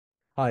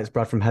Hi, it's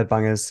Brad from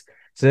Headbangers.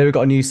 Today we've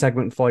got a new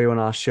segment for you on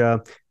our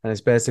show, and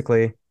it's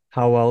basically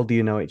how well do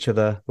you know each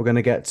other? We're going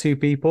to get two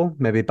people,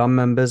 maybe band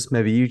members,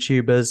 maybe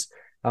YouTubers,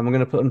 and we're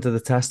going to put them to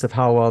the test of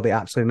how well they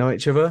actually know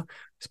each other.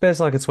 It's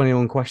basically like a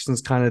 21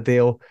 questions kind of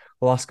deal.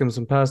 We'll ask them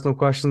some personal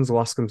questions,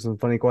 we'll ask them some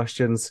funny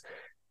questions,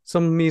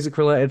 some music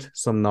related,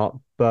 some not,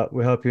 but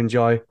we hope you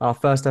enjoy. Our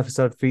first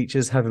episode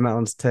features Heavy Metal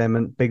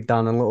Entertainment, Big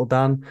Dan and Little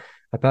Dan,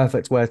 a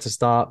perfect way to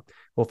start.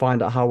 We'll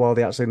find out how well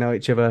they actually know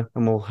each other,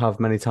 and we'll have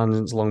many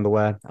tangents along the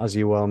way, as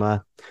you well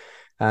know.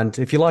 And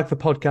if you like the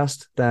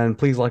podcast, then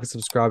please like and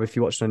subscribe if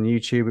you watch it on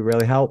YouTube. It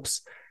really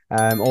helps.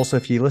 Also,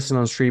 if you listen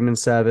on streaming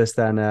service,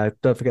 then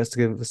don't forget to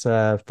give us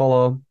a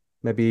follow,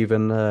 maybe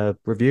even a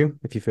review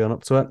if you're feeling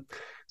up to it.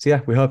 So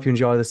yeah, we hope you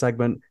enjoy the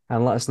segment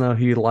and let us know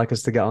who you'd like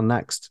us to get on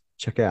next.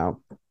 Check it out.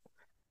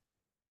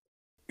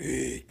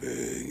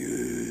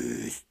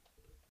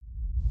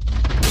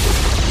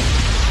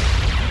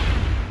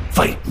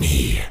 Fight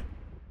me.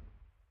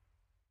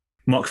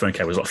 Microphone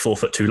cable is like 4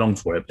 foot too long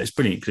for it, but it's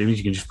brilliant because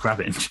you can just grab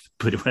it and just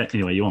put it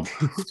anywhere you want.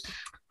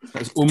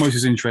 That's almost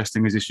as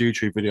interesting as this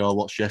YouTube video I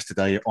watched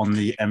yesterday on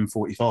the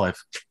M45.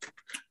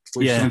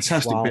 Which is a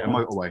fantastic bit of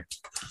motorway,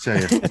 I tell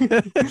you.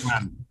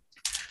 Man,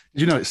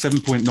 did you know it's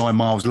 7.9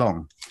 miles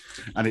long?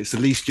 And it's the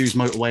least used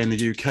motorway in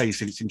the UK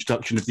since the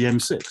introduction of the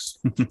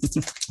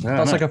M6.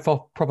 That's like a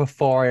proper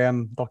 4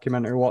 a.m.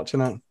 documentary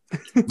watching it.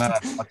 Man,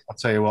 I'll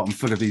tell you what, I'm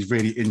full of these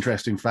really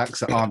interesting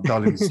facts that aren't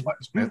done in the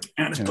slightest bit.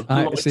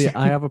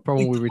 I have a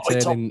problem with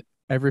retaining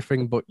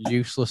everything but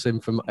useless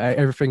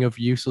everything of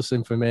useless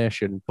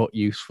information, but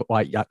useful,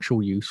 like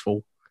actual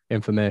useful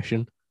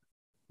information.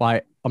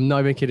 Like, I'm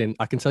not even kidding.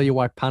 I can tell you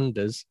why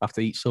pandas have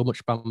to eat so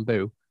much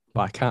bamboo,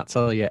 but I can't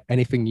tell you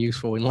anything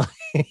useful in life.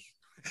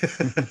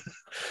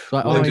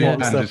 Like,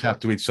 pandas have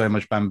to eat so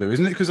much bamboo,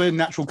 isn't it? Because they're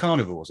natural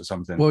carnivores or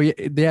something. Well,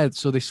 yeah.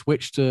 So they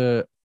switched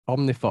to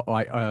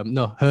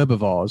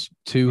herbivores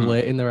too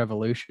late in their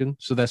evolution.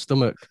 So their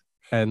stomach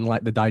and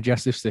like the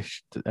digestive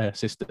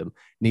system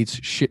needs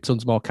shit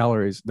tons more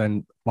calories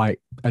than like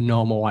a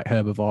normal like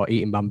herbivore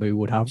eating bamboo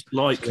would have.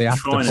 Like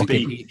trying to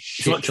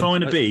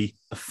be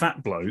a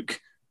fat bloke,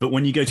 but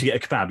when you go to get a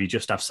kebab, you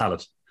just have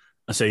salad,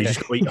 and so you just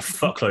got to eat a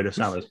fuckload of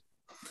salad.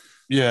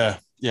 Yeah.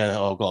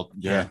 Oh god,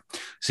 yeah.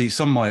 See,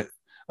 some might.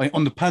 I mean,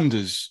 on the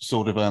pandas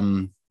sort of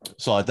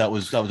side, that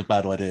was a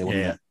bad idea,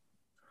 wasn't it?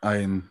 I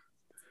mean,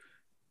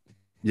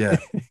 yeah.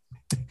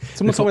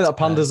 Someone told me that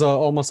pandas are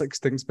almost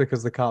extinct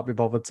because they can't be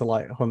bothered to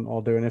like hunt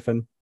or do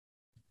anything.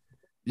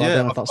 But I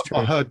don't know if that's true.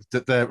 I heard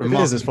that they're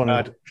remarkably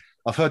bad.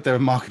 I've heard they're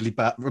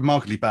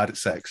remarkably bad at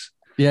sex.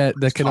 Yeah,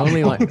 they can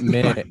only like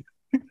mate.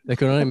 They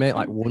can only mate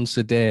like once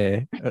a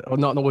day, or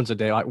not once a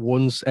day, like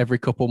once every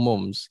couple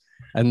months.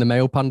 And the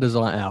male pandas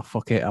are like, "Oh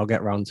fuck it, I'll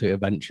get round to it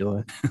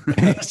eventually."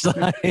 It's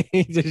like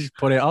they just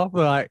put it off.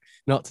 They're like,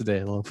 "Not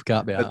today, love.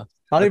 Can't be asked."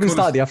 I haven't even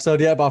started the episode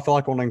yet, but I feel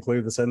like I want to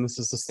include this in. This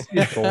is just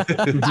cool.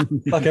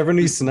 Like everyone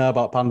needs to know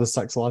about Panda's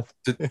sex life.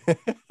 To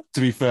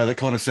be fair, that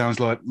kind of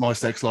sounds like my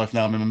sex life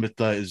now. I'm in my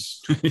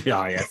mid-30s.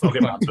 yeah, I'll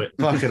get back to it.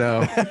 Fuck it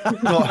hell.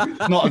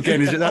 Not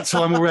again. Is it that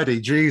time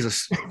already?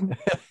 Jesus.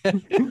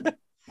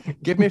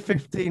 Give me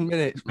 15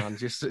 minutes, man.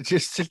 Just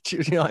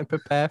to like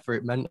prepare for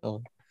it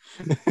mentally.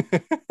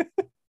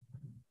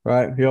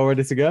 Right, you all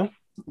ready to go?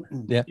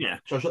 Yeah.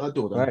 Shall I shut that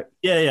door then? Right.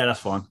 Yeah, that's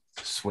fine.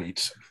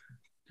 Sweet.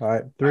 All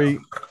right, 3,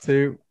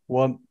 2,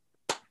 1.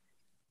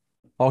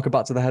 Welcome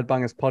back to the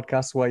Headbangers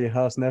podcast, where your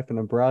hosts Nathan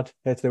and Brad.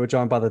 Here today we're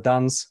joined by the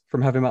Dans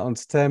from Heavy Metal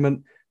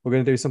Entertainment. We're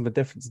going to do something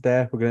different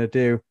today. We're going to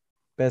do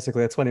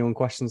basically a 21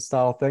 question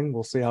style thing.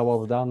 We'll see how well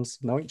the Dans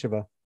know each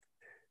other.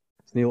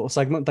 It's a new little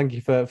segment. Thank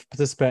you for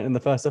participating in the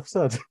first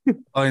episode.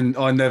 I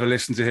never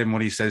listen to him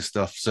when he says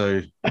stuff,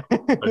 so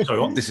Sorry,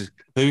 what? this is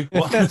who?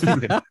 What? It's going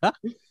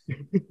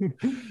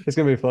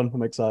to be fun.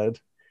 I'm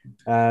excited.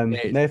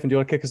 Nathan, do you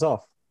want to kick us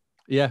off?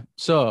 Yeah.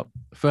 So,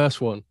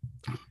 first one.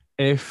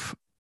 If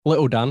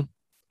Little Dan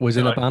was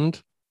in a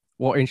band,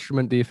 what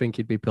instrument do you think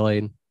he'd be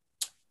playing?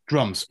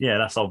 Drums. Yeah,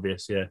 that's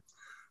obvious. Yeah.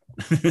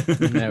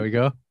 There we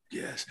go.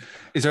 Yes.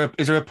 Is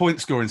there a point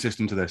scoring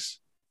system to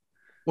this?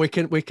 We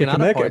can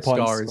add a point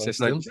scoring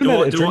system. Do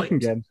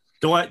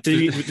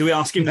we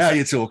ask him? Now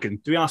you're talking.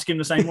 Do we ask him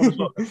the same one as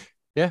well?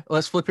 Yeah,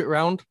 let's flip it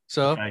round.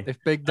 So, if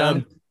Big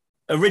Dan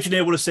originally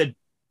I would have said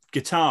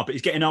guitar, but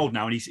he's getting old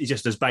now and he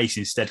just does bass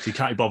instead. He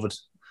can't be bothered.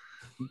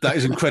 That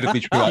is incredibly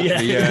true.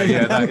 Actually.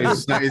 Yeah.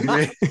 That is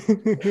really,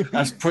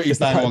 that's pretty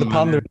bang on. The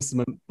panda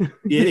instrument.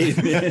 Yeah, it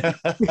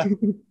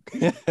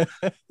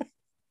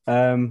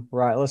is.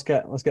 Right, let's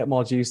get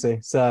more juicy.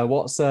 So,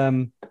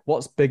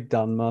 what's Big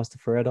Dan most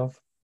afraid of?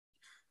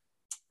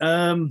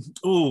 There's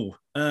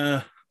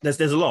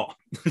a lot.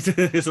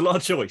 There's a lot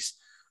of choice.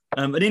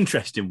 An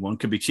interesting one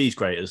could be cheese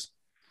graters.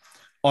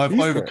 I've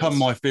overcome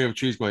my fear of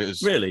cheese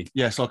graters. Really?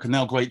 Yes, I can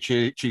now grate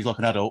cheese like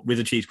an adult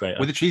with a cheese grater.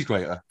 With a cheese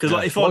grater. Because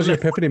like, what was your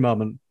epiphany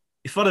moment?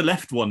 If I'd have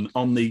left one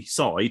on the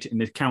side in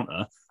the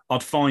counter,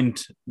 I'd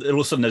find that all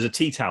of a sudden there's a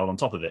tea towel on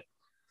top of it,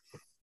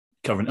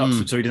 covering it up,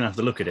 so he didn't have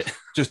to look at it.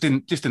 Just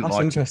didn't That's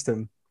like.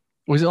 Interesting.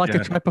 Was it like a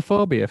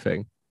trypophobia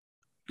thing?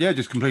 Yeah,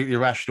 just completely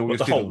irrational. What,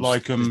 Just the didn't holes,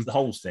 like them. the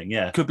holes thing,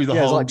 yeah. Could be the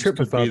Yeah, it's holes. like could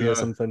be trypophobia or the-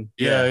 something.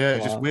 Yeah,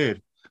 it's just Wow.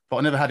 weird. But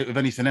I never had it with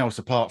anything else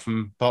apart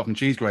from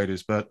cheese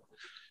graters. But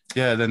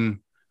yeah,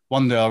 then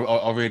one day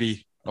I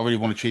really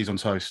want a cheese on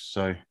toast.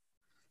 So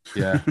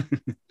yeah,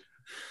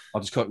 I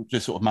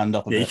just sort of manned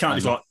up. Yeah, you bit, can't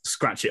just maybe. like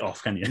scratch it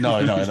off, can you?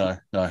 No.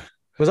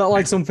 Was that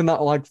like something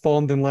that like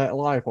formed in later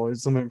life, or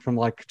is something from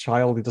like a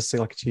child? You just see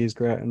like a cheese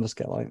grater and just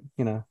get like,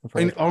 you know.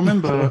 And I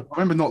remember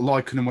not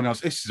liking them when I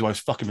was. This is the most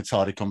fucking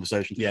retarded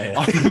conversation.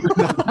 Yeah.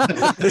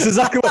 This is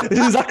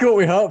exactly what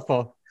we hope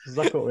for. This is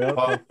exactly what we hope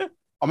for.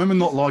 I remember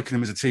not liking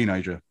them as a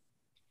teenager.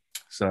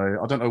 So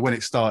I don't know when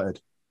it started,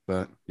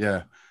 but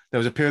yeah, there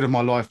was a period of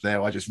my life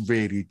there I just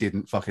really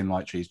didn't fucking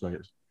like cheese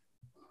graters.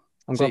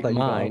 I'm glad that you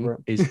got over mine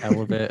it. is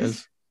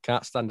elevators.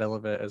 Can't stand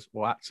elevators.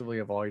 We'll actively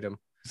avoid them.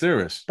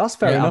 Serious. That's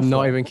fair Yeah, enough. I'm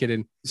not though. even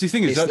kidding. See, the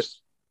thing is,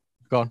 It's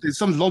Go on. there's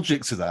some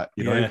logic to that,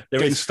 you know, Yeah, there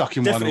getting is. stuck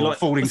in one Definitely, or like,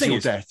 falling the thing to your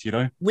is- death, you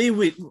know. we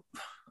went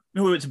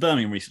to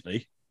Birmingham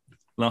recently,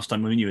 last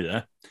time when you were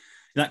there.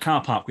 In that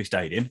car park we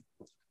stayed in,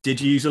 did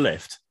you use a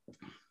lift?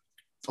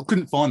 I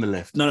couldn't find the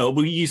lift. No,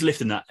 we use a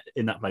lift in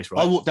that place,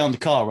 right? I walked down the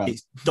car ramp.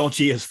 It's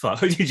dodgy as fuck.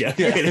 Did you?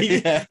 Yeah,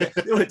 Really? yeah.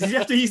 Did you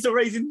have to use the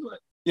raising?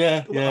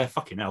 Yeah, Oh,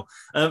 fucking hell.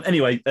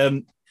 Anyway,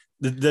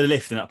 the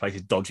lift in that place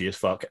is dodgy as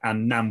fuck,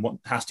 and Nam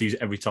has to use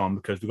it every time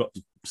because we've got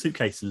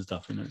suitcases and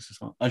stuff. You know, it's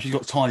just like, And she's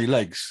got tiny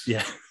legs.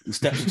 yeah, The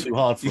steps are too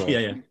hard for her.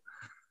 yeah.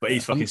 But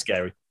he's fucking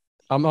scary.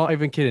 I'm not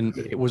even kidding.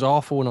 It was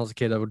awful when I was a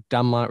kid. I would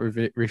damn like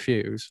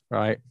refuse,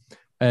 right?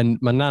 And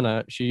my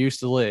nana, she used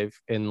to live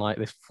in like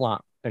this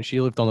flat, and she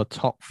lived on the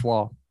top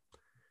floor.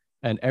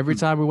 And every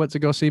time we went to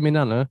go see my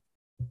nana,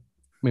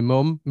 my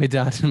mum, my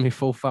dad, and my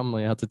full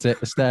family had to take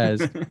the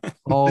stairs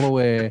all the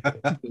way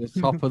to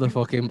the top of the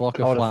fucking block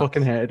I of would have flats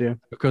fucking hated you.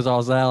 because I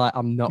was there like,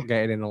 I'm not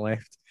getting in the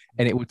lift,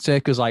 and it would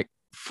take us like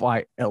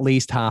at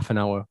least half an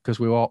hour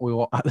because we were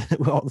all at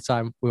the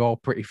time we were all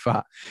pretty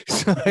fat,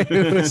 so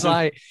it was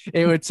like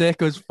it would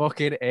take us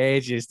fucking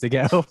ages to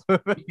get up.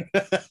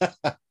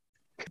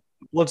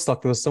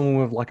 Bloodstock, there was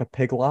someone with like a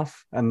pig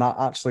laugh, and that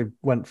actually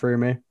went through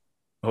me.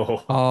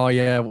 Oh, Oh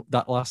yeah,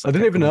 that last. I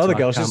didn't even know the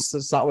girl. She Camp.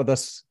 just sat with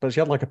us, but she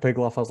had like a pig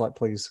laugh. I was like,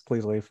 please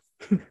leave.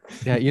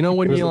 Yeah, you know It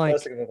when was you the like,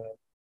 first thing I've ever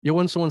heard.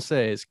 when someone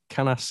says,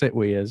 "Can I sit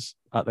with yous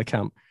at the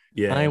camp?"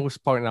 yeah. I was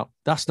pointing out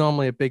that's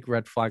normally a big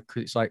red flag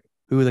because it's like,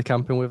 who are they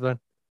camping with then?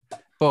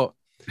 But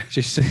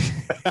she's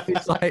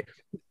it's like,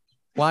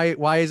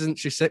 why isn't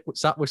she sat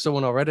with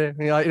someone already? And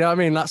you're like, you know what I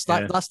mean? That's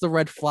that's the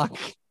red flag.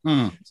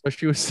 Mm. So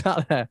she was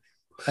sat there,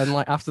 and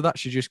like after that,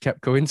 she just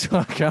kept going to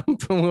our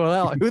camp, and we were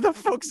like, who the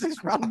fuck's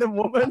this random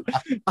woman?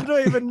 I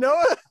don't even know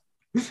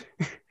her.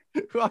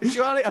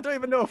 I don't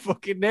even know her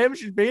fucking name.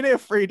 She's been here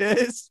 3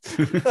 days.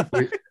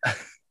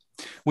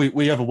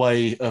 We have a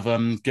way of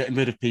getting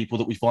rid of people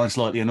that we find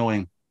slightly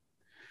annoying.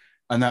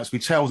 And that's we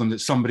tell them that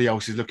somebody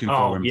else is looking for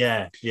Oh, them.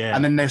 yeah.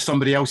 And then there's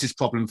somebody else's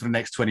problem for the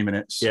next 20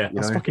 minutes. Yeah. you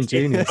That's know? fucking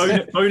genius.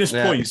 bonus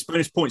Yeah.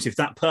 bonus points if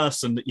that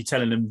person that you're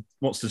telling them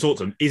wants to talk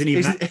to them isn't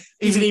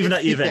even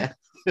at the event.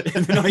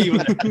 Not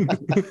even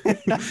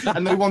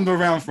And they wander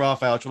around for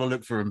half hour trying to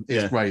look for him.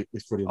 It's Yeah. great.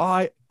 It's brilliant.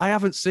 I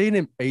haven't seen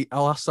him.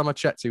 Last time I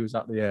checked, he was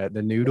at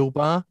the noodle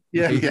bar.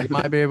 Yeah, you yeah.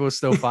 might be able to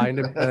still find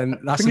him. And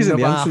that's think he's in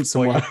the another entrance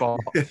half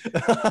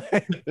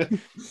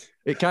point.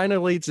 It kind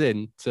of leads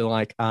in to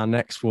like our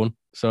next one.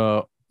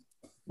 So,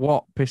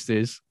 what pissed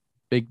is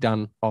Big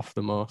Dan off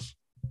the most?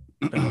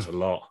 That's a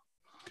lot.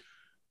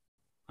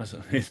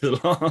 It's a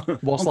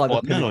lot. What's I'm like the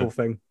quite mellow. pinnacle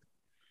thing?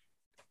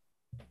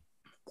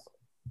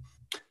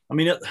 I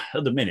mean, at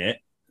the minute,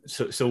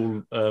 it's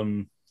all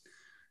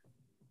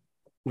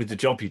with the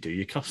job you do,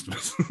 your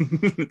customers.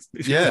 It's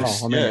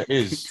Yes, Oh, I mean, yeah, it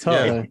is.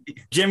 Totally.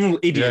 general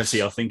idiocy,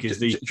 Yes. I think, is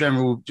the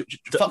General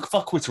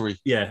fuckwittery.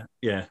 yeah.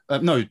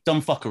 No,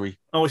 dumb fuckery.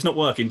 Oh, it's not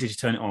working. Did you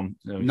turn it on?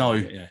 No,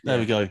 Yeah. There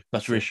we go.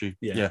 That's your issue.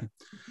 Yeah.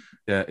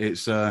 Yeah.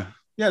 It's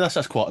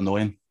that's quite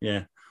annoying.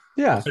 Yeah.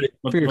 Yeah, I think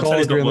I think we can all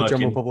telly's agree not on the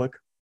general working. public.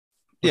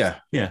 Yeah.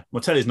 Yeah, my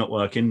telly's not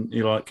working.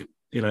 You're like,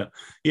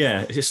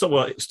 yeah, it's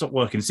stopped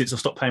working since I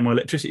stopped paying my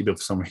electricity bill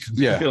for some reason.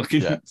 Yeah, Like,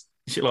 yeah.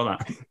 shit like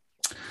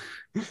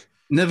that.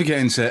 Never get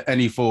into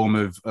any form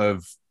of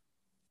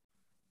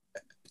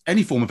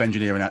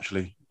engineering,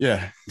 actually.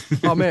 Yeah.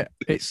 Oh mate,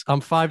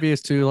 I'm 5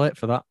 years too late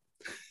for that.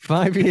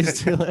 5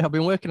 years too late. I've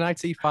been working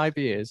IT 5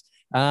 years,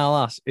 and our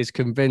lass is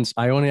convinced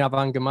I only have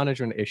anger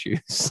management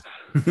issues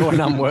when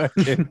I'm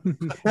working.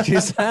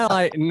 She's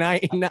like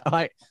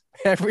like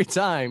every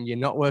time you're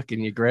not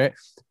working, you're great.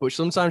 But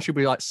sometimes she'll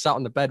be like sat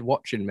on the bed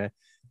watching me,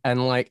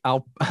 and like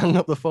I'll hang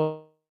up the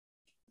phone.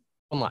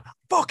 I'm like,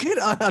 fuck it.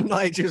 And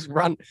like just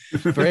ran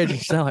for ages.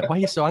 She's like, why are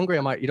you so angry?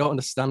 I'm like, you don't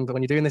understand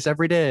when you're doing this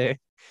every day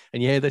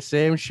and you hear the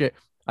same shit.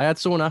 I had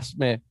someone ask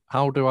me,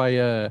 how do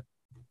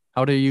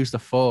you use the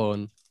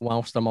phone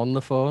whilst I'm on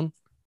the phone?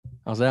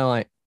 I was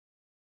like,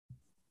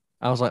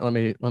 let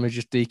me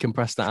just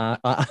decompress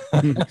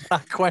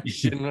that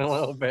question a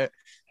little bit.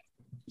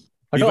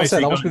 I You gotta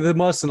say, that basically must be the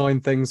most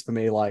annoying things for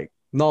me. Like,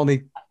 not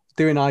only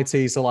doing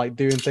IT, so like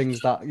doing things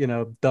that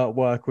don't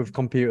work with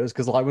computers,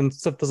 because like when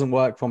stuff doesn't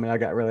work for me, I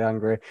get really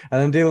angry,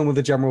 and then dealing with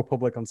the general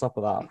public on top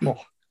of that.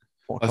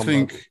 What a I combo.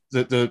 think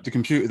that the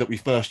computer that we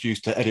first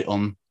used to edit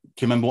on. Do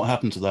you remember what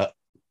happened to that?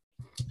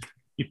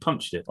 You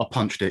punched it. I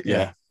punched it.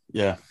 Yeah.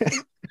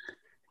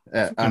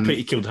 And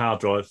Completely killed the hard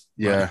drive.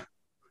 yeah, Right.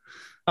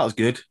 that was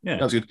good. Yeah.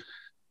 That was good.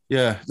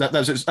 Yeah,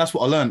 that's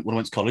what I learned when I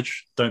went to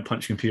college. Don't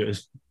punch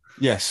computers.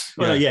 Yes.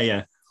 Well,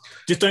 yeah.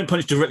 Just don't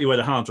punch directly where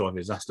the hard drive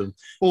is. That's the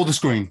Or the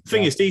screen.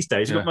 thing. Is these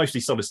days you've got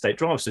mostly solid state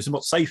drives, so it's a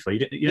lot safer.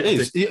 It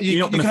is. You're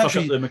not going to fuck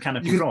up the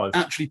mechanical You can drive.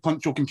 actually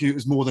punch your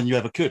computers more than you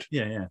ever could.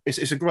 Yeah.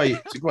 It's a great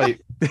world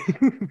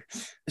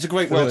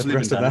to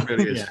live in. Dan, it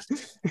really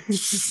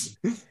is.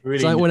 Yeah. Really.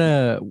 It's like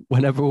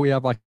whenever we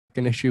have like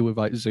an issue with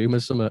like Zoom or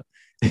something,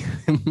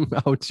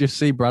 I would just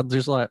see Brad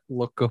just like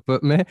look up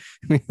at me,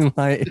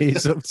 like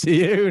it's up to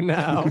you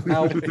now.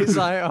 He's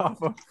like, oh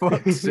for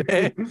fuck's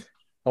sake.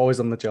 Always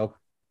on the job.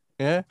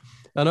 Yeah,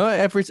 I know.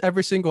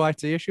 Every single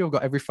IT issue, I've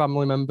got every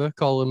family member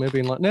calling me,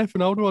 being like, "Nathan,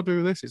 how do I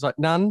do this?" It's like,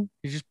 "Nan,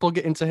 you just plug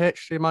it into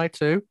HDMI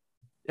 2."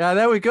 Yeah,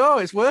 there we go.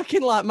 It's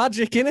working like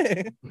magic,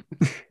 innit?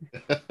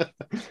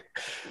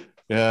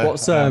 Yeah.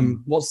 What's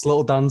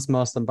Little Dan's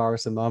most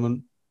embarrassing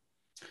moment?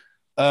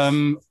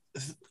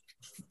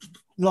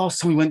 Last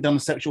time we went down the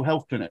sexual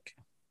health clinic.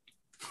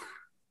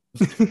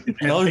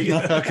 No,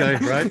 okay,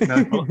 right.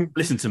 No. Well,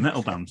 listen to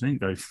metal bands,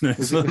 ain't go. You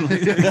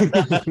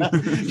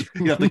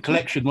have the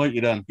collection, won't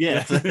you, Dan?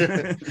 Yeah.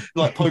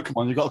 Like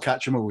Pokemon, you've got to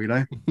catch them all,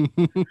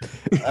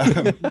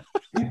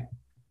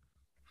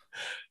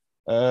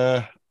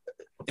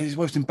 His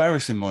most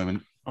embarrassing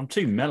moment. I'm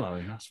too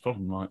mellow. That's the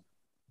problem. Like,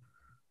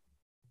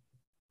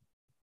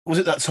 Was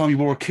it that time you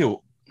wore a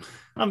kilt?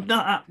 I mean,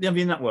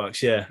 that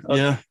works. Yeah.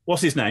 Yeah.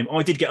 What's his name?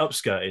 I did get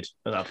upskirted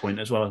at that point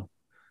as well.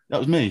 That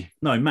was me.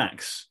 No,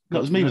 Max.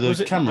 That was me with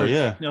the camera,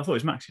 yeah. I thought it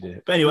was Max who did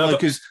it. But anyway,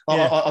 because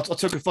I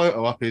took a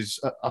photo up his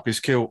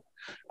kilt,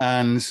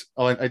 and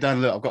I went, "Hey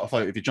Dan, look, I've got a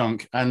photo of your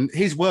junk." And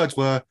his words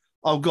were,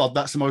 "Oh God,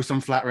 that's the most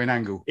unflattering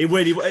angle." it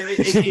really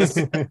it is.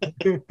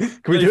 Can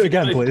we do it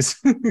again, please?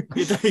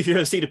 If you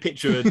ever see the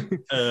picture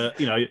of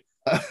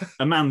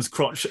a man's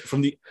crotch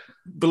from the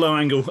below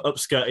angle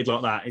upskirted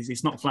like that,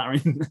 it's not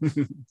flattering.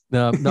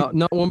 No,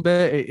 not one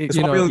bit. It's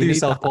not really you need the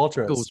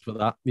self-portraits. angles for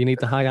that. You need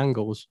the high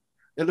angles.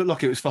 It looked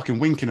like it was fucking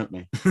winking at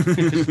me.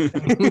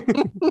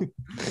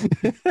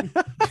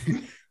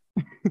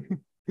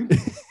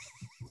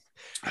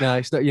 No,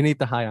 it's not. You need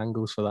the high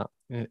angles for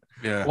that.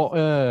 Yeah. What?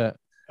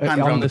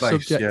 Hand on round the the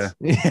base, subject.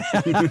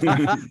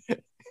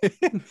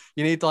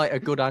 You need like a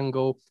good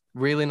angle,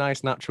 really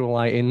nice natural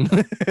lighting.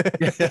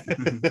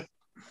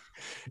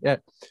 Yeah.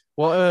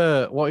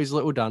 What is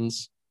Little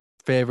Dan's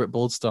favorite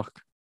bloodstock?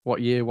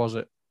 What year was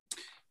it?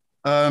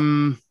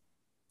 Oh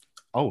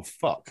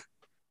fuck.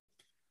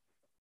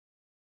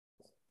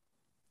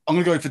 I'm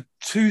gonna go for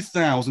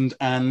 2000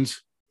 and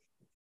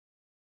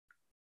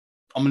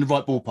I'm in the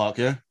right ballpark,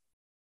 yeah?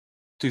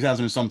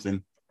 2000 and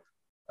something.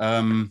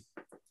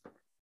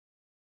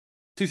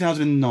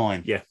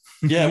 2009. Yeah.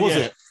 Yeah, was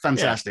Yeah. it?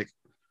 Fantastic.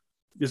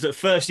 Because the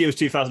first year was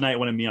 2008. I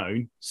went on my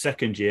own.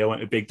 Second year, I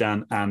went with Big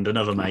Dan and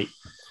another mate,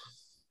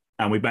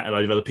 and we met a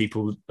load of other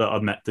people that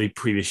I'd met the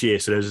previous year.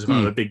 So there was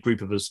a big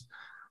group of us.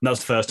 And that was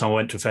the first time I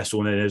went to a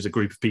festival, and then there was a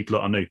group of people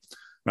that I knew.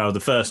 Well, the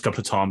first couple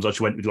of times I just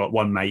went with like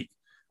one mate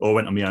or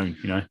went on my own.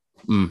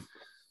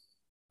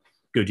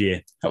 Good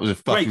year. That was a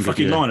Great good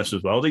fucking year. lineups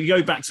as well. You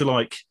go back to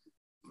like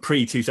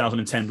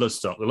pre-2010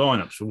 Bloodstock, the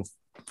lineups were all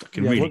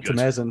fucking Yeah, it really looked good.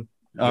 amazing.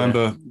 I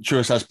remember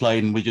Churros has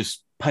played and we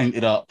just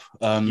painted up,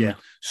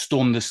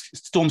 storm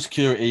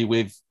security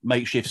with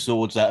makeshift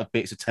swords out of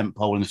bits of tent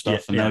pole and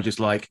stuff. And they were just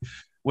like,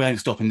 we ain't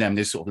stopping them.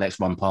 This sort of let's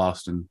run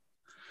past. And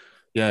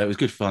yeah, it was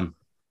good fun.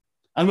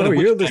 And Where were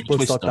you at this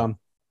Twister. Bloodstock, Dan?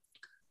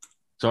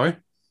 Sorry?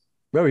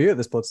 Where were you at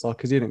this Bloodstock?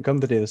 Because you didn't come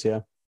to do this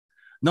year.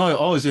 No,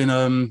 I was in,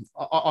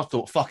 I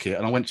thought, fuck it.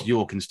 And I went to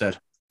York instead.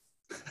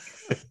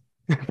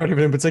 Anything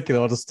in particular,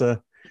 or just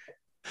were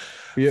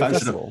you at a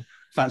festival?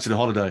 Fancy the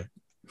holiday.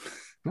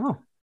 Oh,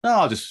 No,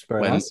 I just very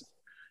went. nice.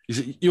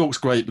 York's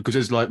great because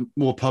there's like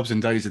more pubs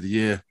and days of the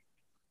year.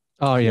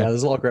 Oh Yeah, yeah.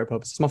 there's a lot of great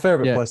pubs. It's my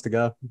favourite Yeah. place to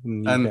go.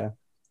 in the And- UK.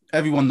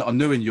 Everyone that I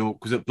knew in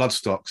York was at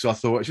Bloodstock, so I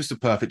thought it's just a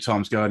perfect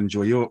time to go and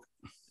enjoy York.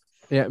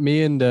 Yeah,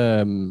 me and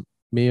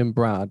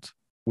Brad,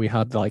 we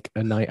had like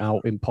a night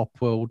out in Pop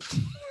World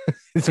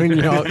between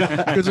York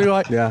because we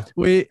like Yeah,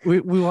 we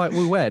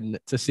went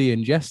to see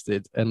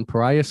Ingested and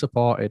Pariah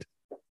supported,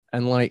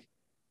 and like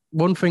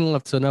one thing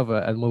led to another,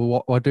 and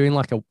we're doing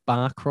like a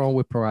bar crawl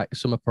with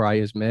some of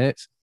Pariah's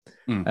mates.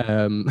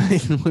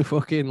 We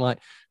fucking like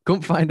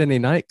couldn't find any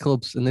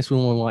nightclubs, and this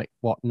one was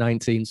like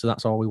 19, so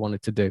that's all we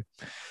wanted to do.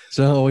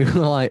 So we were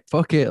like,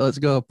 "Fuck it, let's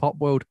go Pop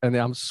World." And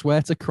I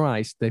swear to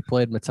Christ, they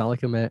played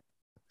Metallica, mate.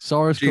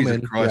 Saw us come Jesus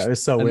in. yeah, Christ. it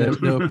was so And weird.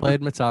 they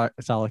played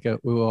Metallica.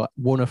 We were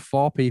one of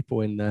 4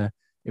 people in there.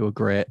 It was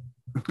great.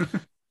 I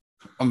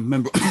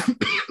remember.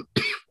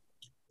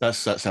 That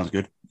sounds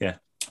good. Yeah.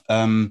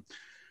 Reminds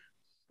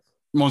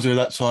me of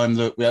that time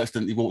that we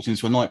accidentally walked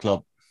into a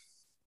nightclub.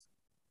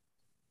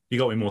 You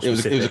got to be more It was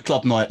specific. a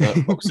club night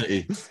at Rock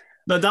City.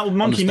 No, that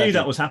Monkey knew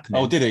that was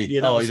happening. Oh, did he?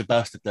 Yeah, He's a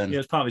bastard then. Yeah,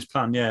 it's part of his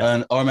plan. Yeah.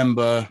 And I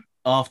remember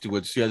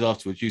afterwards,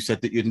 you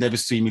said that you'd never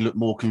seen me look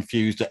more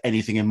confused at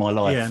anything in my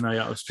life. Yeah, no,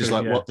 that was true. Just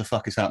like, what the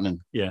fuck is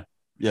happening? Yeah.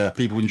 Yeah,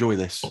 people enjoy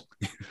this.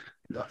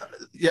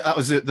 Yeah, that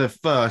was the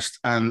first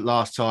and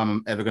last time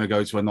I'm ever going to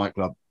go to a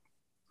nightclub.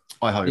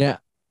 I hope. Yeah,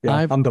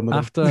 I'm done with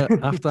after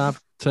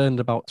I've turned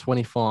about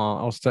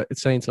 24. I was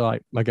saying to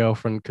like my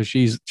girlfriend, because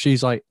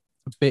she's like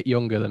a bit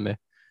younger than me.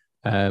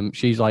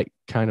 She's like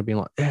kind of being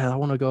like, yeah, I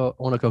want to go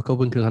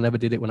clubbing because I never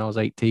did it when I was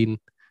 18.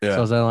 Yeah. So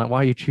I was like,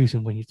 why are you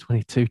choosing when you're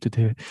 22 to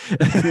do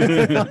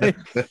it?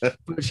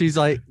 But she's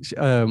like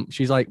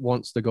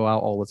wants to go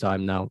out all the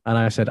time now. And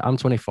I said, I'm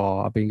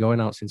 24. I've been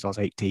going out since I was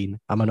 18.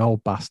 I'm an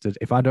old bastard.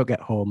 If I don't get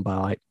home by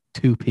like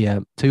 2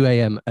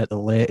 a.m. at the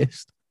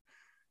latest,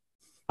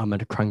 I'm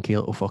a cranky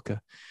little fucker.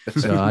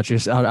 So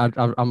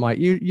I'm like,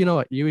 you know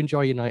what? You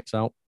enjoy your nights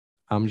out.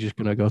 I'm just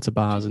going to go to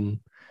bars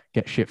and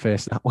get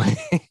shit-faced that way.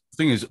 The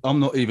thing is, I'm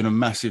not even a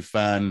massive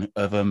fan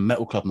of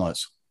metal club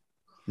nights.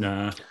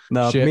 No,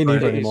 me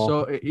neither anymore.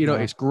 So,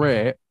 it's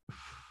great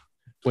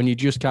when you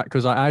just can't,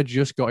 because I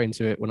just got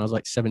into it when I was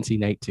like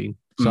 17, 18.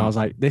 So I was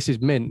like, this is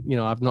mint.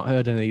 I've not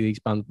heard any of these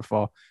bands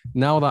before.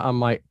 Now that I'm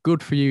like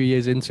good few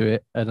years into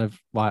it and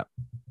I've like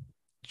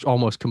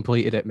almost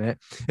completed it, mate.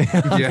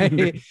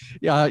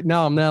 Yeah.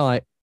 Now I'm there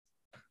like,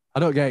 I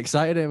don't get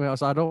excited anymore.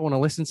 So I don't want to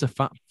listen to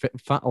Fat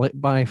Lip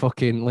by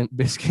fucking Limp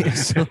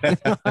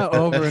Bizkit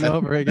over and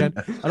over again.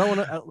 I don't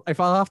want to, if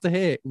I have to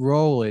hear it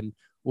rolling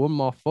one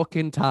more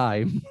fucking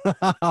time,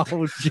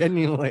 I'll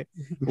genuinely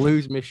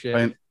lose my shit.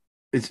 I mean,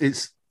 it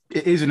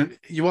isn't.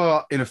 You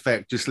are in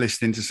effect just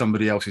listening to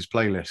somebody else's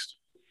playlist.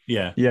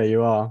 Yeah,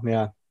 you are.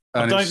 Yeah,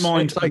 and I don't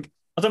mind. I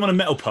don't want a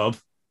metal pub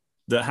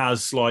that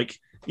has like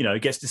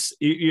gets this.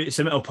 It's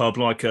a metal pub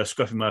like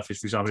Scruffy Murphy's,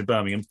 for example, in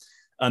Birmingham,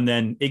 and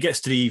then it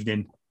gets to the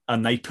evening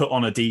and they put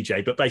on a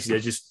DJ, but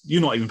basically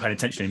you're not even paying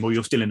attention anymore.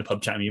 You're still in the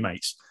pub chatting with your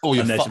mates. Oh,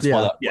 you're fucked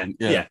by that.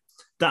 Yeah,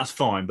 that's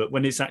fine. But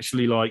when it's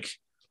actually like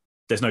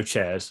there's no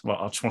chairs, well,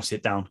 I just want to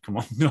sit down. Come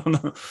on.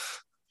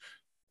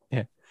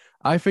 Yeah,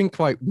 I think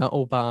like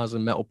metal bars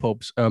and metal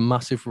pubs are a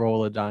massive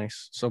roll of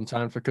dice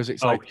sometimes, because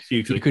it's like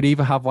hugely. You could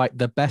either have like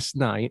the best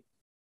night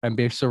and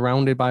be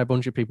surrounded by a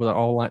bunch of people that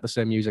all like the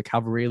same music,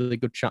 have really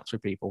good chats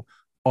with people,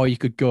 or you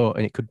could go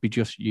and it could be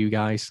just you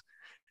guys.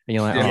 And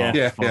you're like,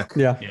 yeah.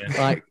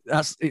 Like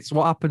it's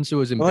what happened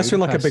to us in unless Budapest. you're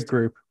like a big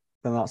group,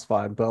 then that's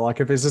fine. But like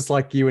if it's just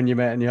like you and your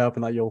mate and you're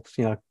hoping that you'll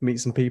meet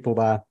some people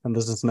there and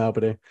there's just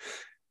nobody,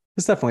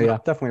 it's definitely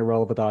a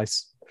roll of the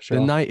dice. For sure.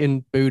 The night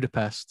in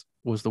Budapest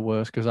was the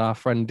worst because our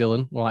friend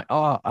Dylan was like,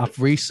 I've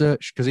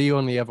researched, because he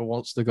only ever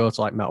wants to go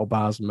to like metal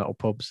bars and metal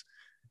pubs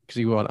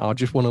because I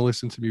just want to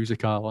listen to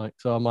music I like.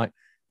 So I'm like,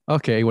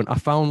 okay. He went, I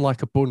found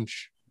like a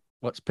bunch.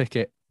 Let's pick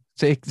it.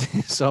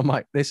 So I'm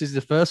like, this is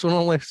the first one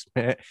on the list,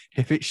 mate.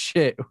 If it's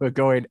shit, we're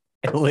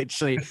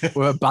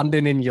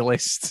abandoning your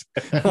list.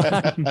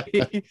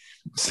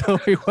 So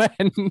we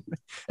went,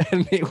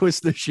 and it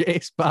was the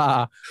shittest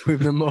bar with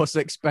the most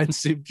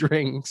expensive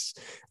drinks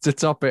to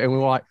top it. And we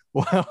were like,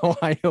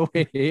 why are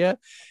we here?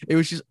 It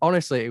was just,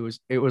 honestly,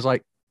 it was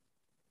like,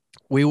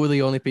 we were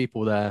the only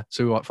people there.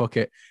 So we were like, fuck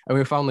it. And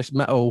we found this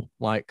metal,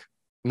 like,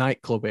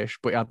 nightclub-ish,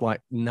 but it had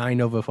like 9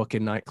 other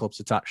fucking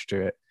nightclubs attached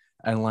to it.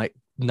 And like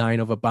 9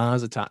 other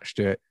bars attached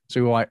to it. So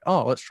we were like,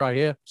 oh, let's try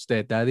here.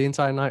 Stayed there the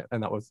entire night,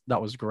 and that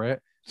was great.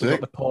 So we got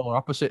the polar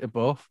opposite of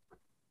both.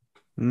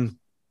 Would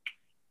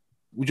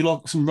you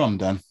like some rum,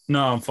 Dan?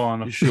 No, I'm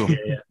fine. You sure?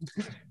 Yeah.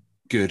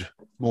 Good.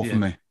 More for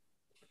me.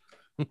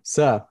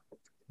 Sir,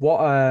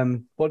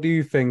 what do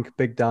you think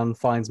Big Dan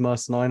finds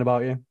most annoying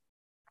about you?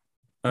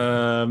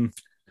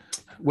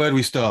 Where do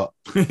we start?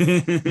 I'm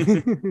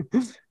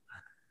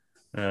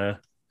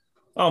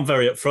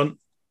very upfront.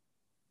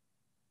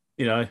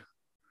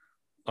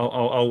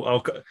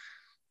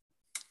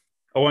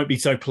 I won't be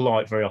so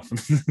polite very often.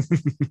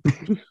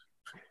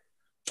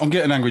 I'm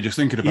getting angry just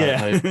thinking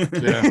about it. Mate.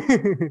 Yeah.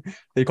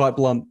 You're quite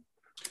blunt.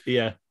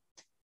 Yeah.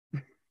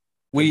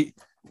 We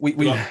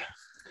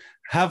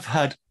have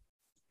had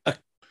a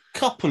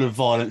couple of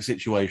violent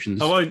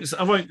situations. I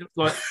won't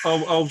like.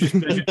 I'll just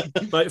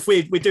like if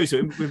we do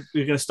so, we're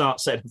going to start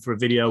setting for a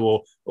video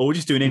or we're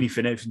just doing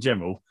anything else in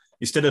general.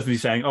 Instead of me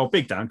saying, "Oh,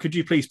 Big Dan, could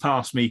you please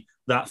pass me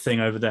that thing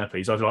over there,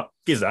 please?" I was like,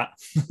 "Gives that."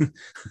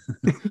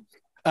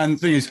 And the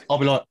thing is, I'll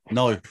be like,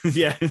 "No,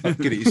 yeah,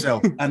 get it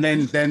yourself." And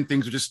then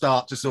things will just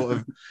start to sort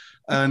of.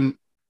 And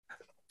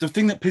the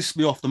thing that pisses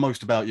me off the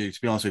most about you,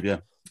 to be honest with you,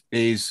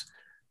 is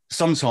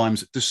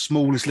sometimes the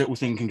smallest little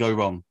thing can go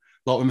wrong.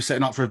 Like when we're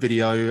setting up for a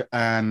video,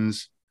 and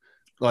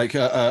like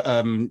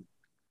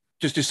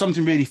just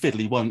something really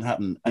fiddly won't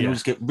happen, and you'll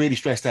just get really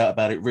stressed out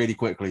about it really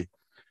quickly.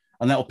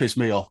 And that'll piss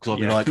me off because I'll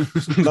be like,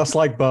 that's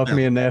like both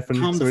me and Nathan,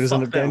 so we just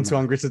end up getting too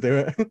angry to do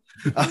it.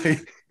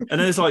 And then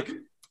it's like,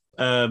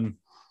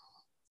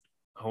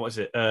 what is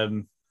it?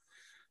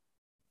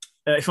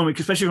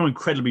 Especially if I'm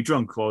incredibly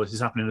drunk while this is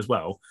happening as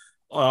well,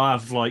 I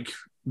have like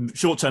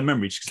short-term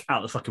memory just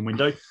out the fucking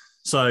window.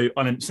 So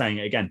I'm saying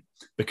it again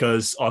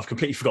because I've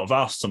completely forgot I've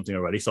asked something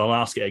already. So I'll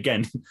ask it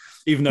again,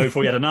 even though we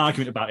probably had an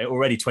argument about it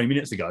already 20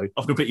 minutes ago.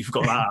 I've completely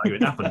forgot that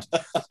argument happened.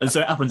 And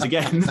so it happens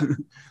again.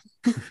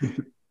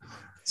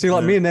 See,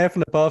 like me and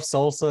Nathan are both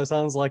salsa. It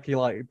sounds like you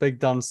like Big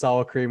Dan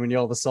sour cream and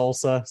you're the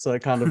salsa. So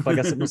it kind of, I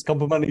guess it must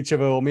complement each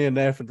other. Or me and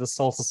Nathan the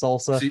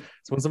salsa. See,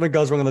 so when something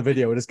goes wrong in the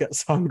video, we just get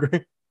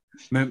angry.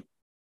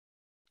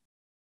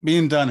 Me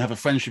and Dan have a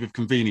friendship of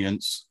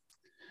convenience.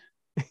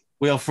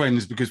 We are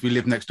friends because we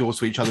live next door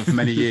to each other for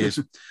many years.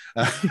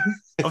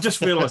 I've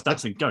just realised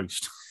that's a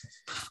ghost.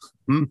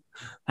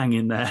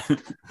 Hanging there.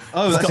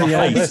 Oh, that's got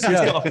a face. It's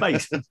got a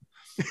face.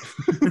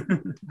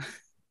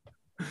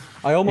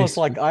 I almost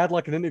I had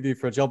like an interview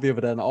for a job the other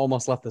day and I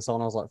almost left this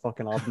on. I was like,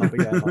 fucking hard, not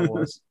again. I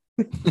was.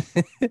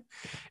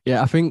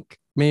 Yeah, I think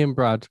me and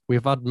Brad,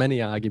 we've had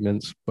many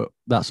arguments, but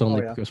that's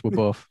only because we're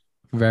both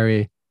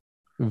very,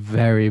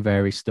 very,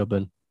 very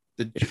stubborn.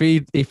 If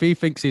he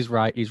thinks he's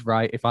right, he's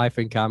right. If I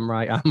think I'm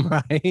right, I'm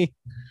right.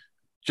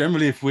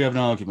 Generally, if we have an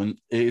argument,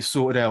 it is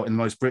sorted out in the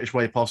most British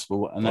way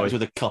possible, and that is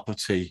with a cup of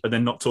tea. But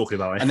then not talking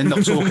about it. And then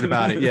not talking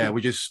about it. Yeah,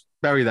 we just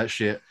bury that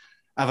shit,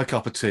 have a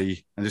cup of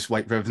tea, and just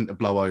wait for everything to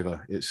blow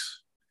over.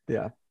 It's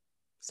the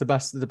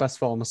best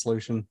form of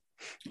solution.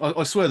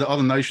 I swear that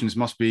other nations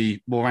must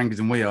be more angry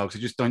than we are because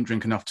they just don't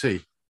drink enough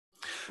tea.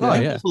 Oh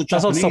yeah,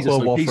 that's not stop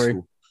World War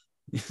III.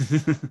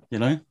 You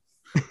know.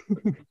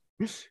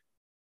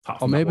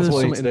 Or maybe there's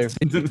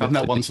something to do.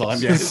 That one time,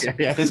 yeah.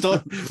 We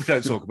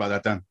don't talk about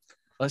that, Dan.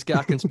 Let's get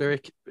our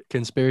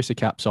conspiracy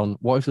caps on.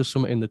 What if there's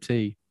something in the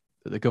tea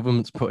that the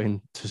government's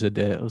putting to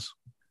sedate us?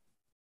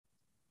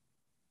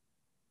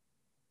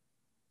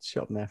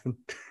 Shut up, Nathan.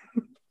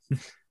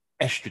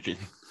 Estrogen.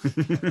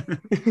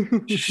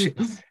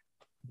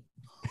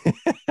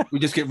 We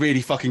just get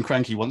really fucking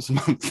cranky once a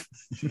month.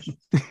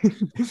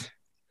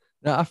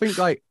 No, I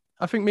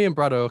think me and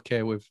Brad are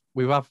okay with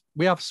we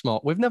have small.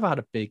 We've never had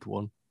a big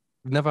one.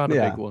 We've never had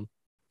a big one.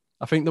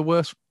 I think the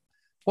worst.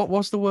 What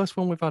was the worst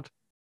one we've had?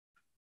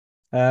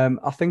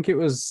 I think it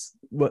was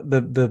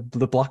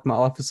the black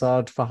metal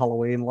episode for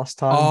Halloween last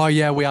time. Oh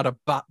yeah, we had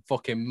a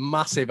fucking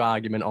massive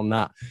argument on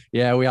that.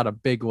 Yeah, we had a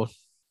big one.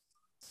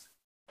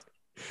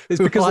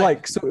 It's because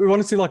so we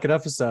want to do like an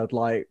episode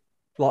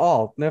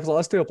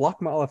let's do a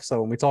black metal episode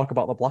when we talk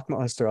about the black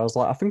metal history. I was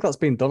like, I think that's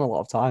been done a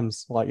lot of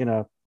times,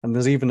 and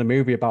there's even a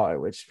movie about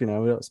it, which we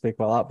don't speak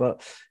about that,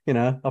 but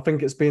I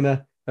think it's been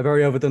a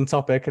very overdone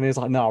topic, and he's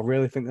like, no, I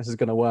really think this is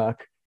going to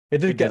work. It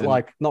did get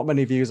not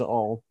many views at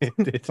all. It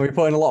did. We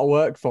put in a lot of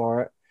work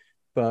for it,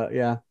 but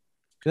yeah,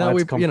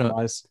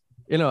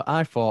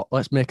 I thought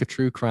let's make a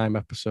true crime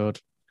episode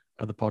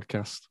of the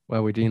podcast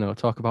where we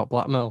talk about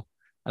black metal,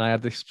 and I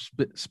had this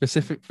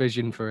specific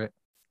vision for it,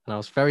 and I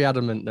was very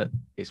adamant that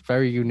it's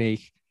very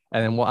unique.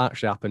 And then what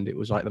actually happened? It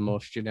was like the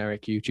most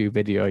generic YouTube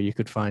video you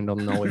could find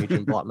on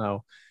Norwegian black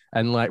metal,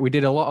 and we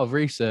did a lot of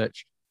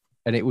research.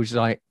 And it was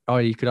like, oh,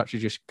 you could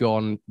actually just go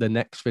on the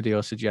next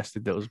video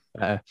suggested that was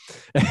better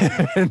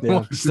and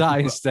watch that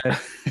instead.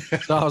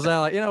 So I was there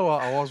like, you know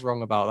what? I was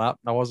wrong about that.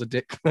 I was a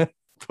dick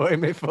putting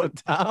my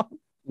foot down.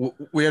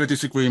 We had a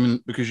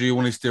disagreement because you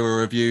wanted to do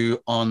a review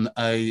on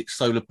a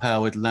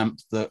solar-powered lamp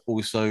that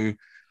also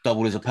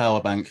doubled as a power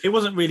bank. It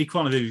wasn't really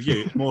quite a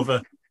review. It's more of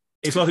a...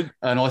 It's like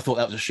and I thought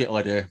that was a shit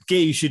idea.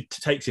 Gear you should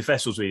take your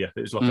vessels with you.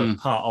 It was like a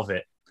part of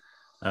it.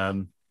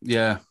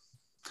 Yeah.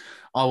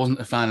 I wasn't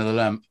a fan of the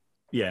lamp.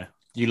 Yeah.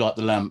 You like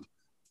the lamp.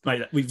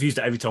 Mate, we've used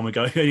it every time we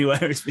go anywhere.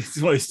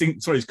 It's one of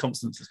those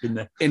constants that's been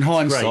there. In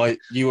hindsight,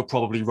 you were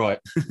probably right.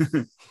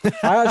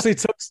 I actually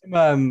took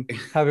some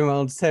having my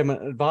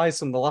entertainment advice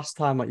from the last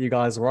time you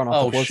guys were on.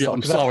 Oh, shit.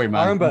 I'm sorry,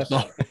 man. I remember.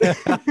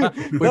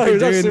 We've been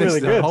doing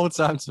this the whole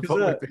time to fuck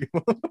with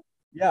people.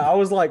 Yeah, I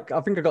was like, I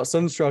think I got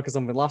sunstroke or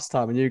something last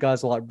time, and you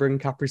guys were like, bring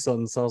Capri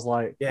Suns. So I was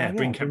like,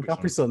 bring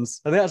Capri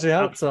Suns. And they actually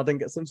helped, so I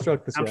didn't get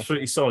sunstroke this year.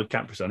 Absolutely solid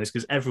Capri Sun. It's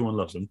because everyone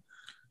loves them.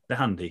 They're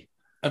handy.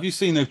 Have you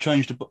seen they've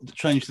changed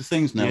the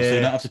things now? So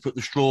you don't have to put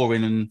the straw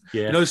in, and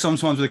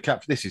sometimes with a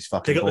cap, this is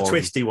fucking. They got boring. The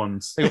twisty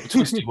ones. They got the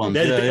twisty ones.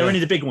 They're only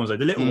the big ones though.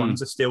 The little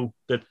ones are still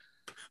the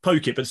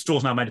poke it, but the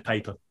straw's now made of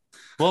paper.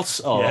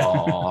 What?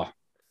 Oh.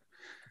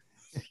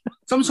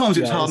 Sometimes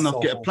it's hard enough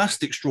to get a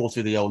plastic straw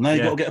through the hole. Now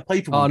you've got to get a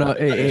paper one. Oh no,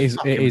 it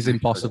is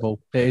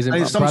impossible. It is.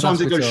 And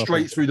sometimes it goes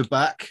straight through the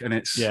back, and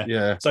it's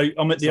So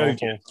I'm at the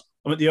Odeon.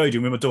 I'm at the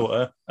Odeon with my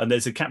daughter, and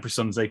there's a Capri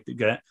Suns they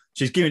get.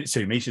 She's giving it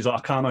to me. She's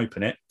like, I can't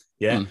open it.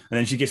 Yeah. And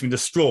then she gives me the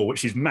straw, which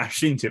she's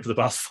mashed into it for the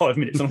past 5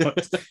 minutes. I'm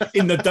like,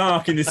 in the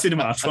dark in the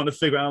cinema, trying to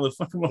figure out how the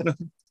fucking one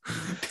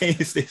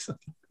is this.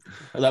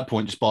 At that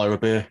point, just buy her a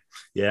beer.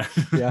 Yeah.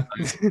 Yeah.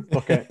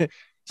 Okay.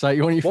 So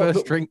you want your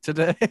first drink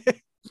today?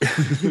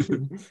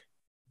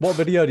 What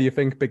video do you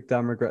think Big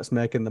Dan regrets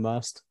making the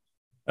most?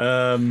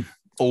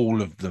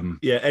 All of them.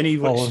 Yeah. Any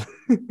which,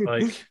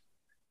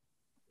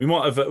 we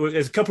might have.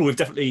 There's a couple we've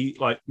definitely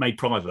made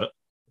private.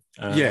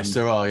 Yes,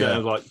 there are. Yeah,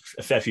 like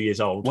a fair few years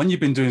old. When you've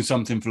been doing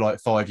something for like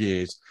 5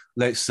 years,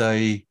 let's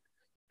say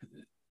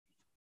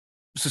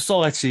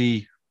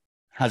society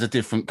has a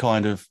different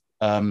kind of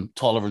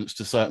tolerance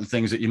to certain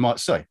things that you might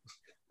say.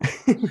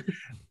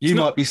 You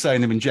might be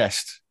saying them in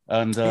jest.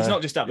 And it's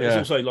not just that, but it's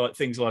also like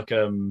things like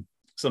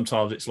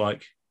sometimes it's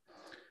like,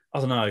 I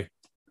don't know.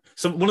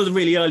 One of the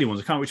really early ones,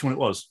 I can't remember which one it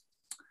was.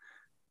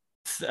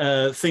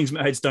 Things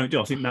Metalheads don't do.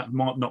 I think that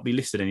might not be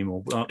listed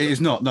anymore. It is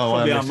not. No,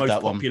 probably I our most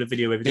that popular one.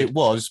 video ever did. It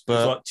was, but it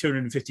was like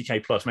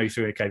 250k plus, maybe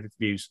 300k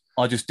views.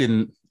 I just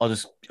didn't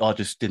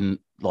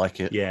like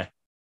it. Yeah,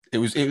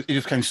 it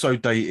just came so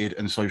dated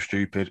and so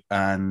stupid.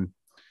 And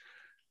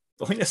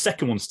I think the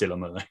second one's still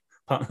on there.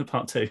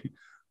 Part 2,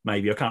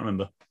 maybe. I can't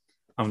remember.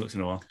 I haven't looked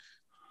in a while.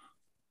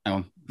 Hang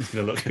on, just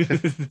gonna look.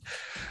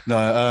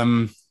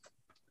 No,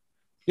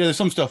 yeah, there's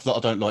some stuff that I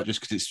don't like just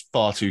because it's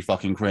far too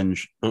fucking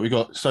cringe. But we've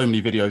got so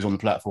many videos on the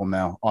platform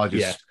now. I'm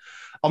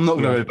not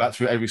going to go back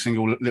through every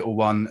single little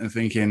one and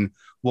thinking,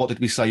 what did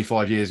we say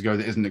 5 years ago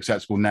that isn't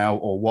acceptable now,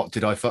 or what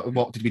did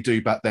we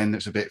do back then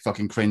that's a bit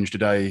fucking cringe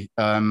today?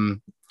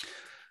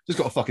 Just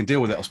got to fucking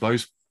deal with it, I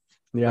suppose.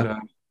 Yeah. But,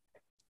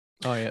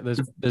 oh yeah, there's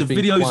the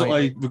videos that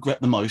I regret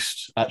the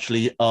most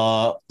actually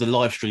are the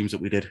live streams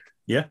that we did.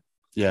 Yeah.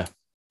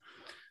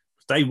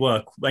 They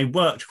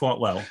worked quite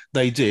well.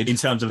 They did in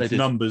terms of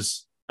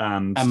numbers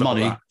and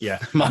money. Like yeah,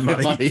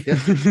 money.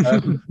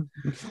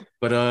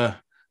 But I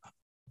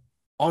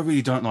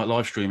really don't like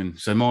live streaming.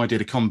 So my idea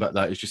to combat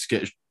that is just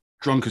get as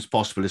drunk as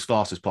possible, as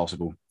fast as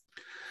possible.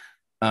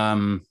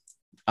 And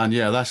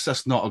yeah,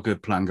 that's not a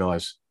good plan,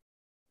 guys.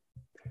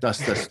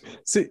 That's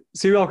see,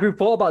 like we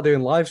thought about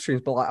doing live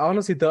streams, but like I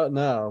honestly don't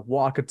know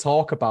what I could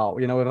talk about,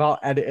 without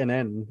editing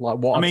in, like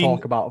what I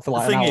talk about for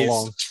like an hour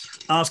long.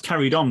 Ours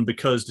carried on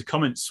because the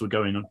comments were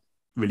going on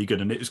really good,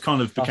 and it was kind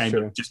of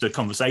became just a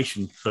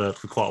conversation for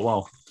quite a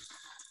while.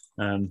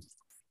 And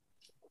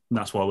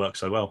that's why it works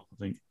so well, I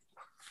think.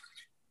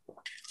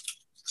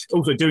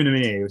 Also, doing them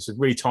in here, it's a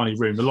really tiny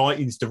room. The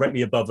lighting's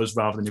directly above us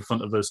rather than in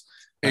front of us.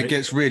 It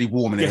gets really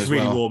warm in here. It gets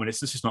really warm, and it's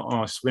just not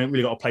nice. We haven't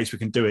really got a place we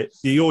can do it.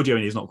 The audio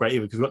in here is not great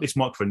either because we've got this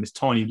microphone, this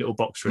tiny little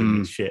box room,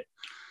 and it's shit.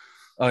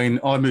 I mean,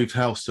 I moved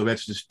house, so we had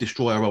to just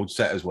destroy our old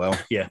set as well.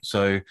 Yeah.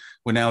 So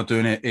we're now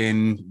doing it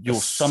in your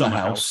summer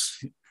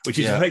house, which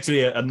is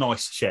effectively a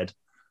nice shed.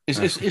 It's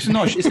a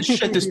nice. It's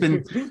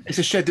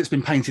a shed that's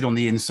been painted on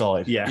the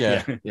inside.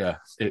 Yeah.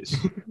 It's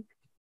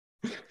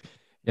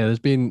there's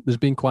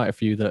been quite a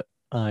few that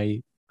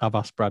I have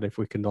asked Brad if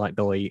we can like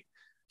delete,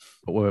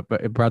 but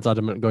Brad's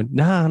adamant going,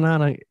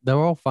 nah, they're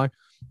all fine.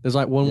 There's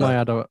like one way I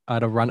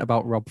had a rant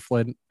about Rob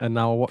Flynn, and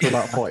now I watched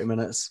about 40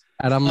 minutes.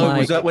 And I'm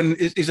like, is that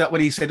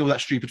when he said all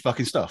that stupid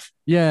fucking stuff?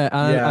 Yeah,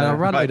 and I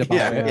ranted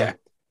about it. Yeah.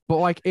 But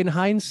like in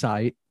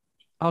hindsight,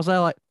 I was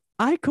there like,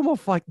 I come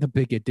off like the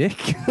bigger dick.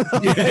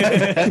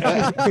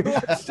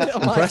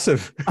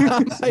 Impressive.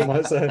 I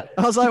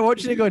was like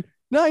watching it going,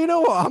 no, you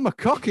know what? I'm a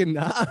cock in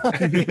that.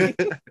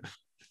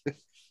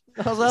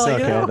 I was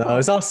like, no,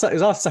 it's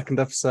our second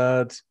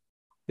episode.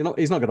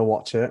 He's not going to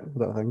watch it, I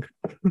don't think.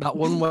 that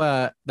one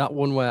where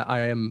I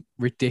am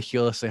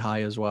ridiculously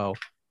high as well.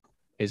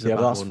 But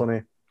that's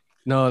funny.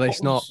 No,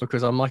 it's not,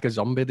 because I'm like a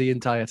zombie the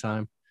entire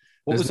time.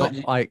 What was that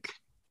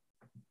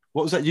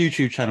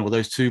YouTube channel with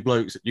those two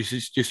blokes that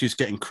just used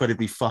to get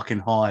incredibly fucking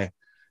high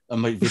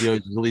and make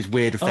videos with all these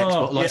weird effects,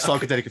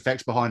 psychedelic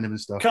effects behind them and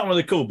stuff? Can't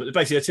remember the call, but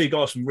basically they're two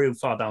guys from real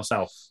far down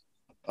south.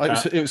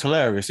 It was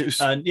hilarious. It was,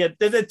 and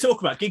they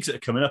talk about gigs that are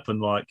coming up and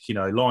like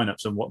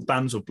lineups and what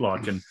bands will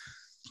like and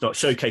like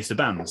showcase the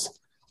bands.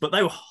 But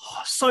they were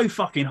so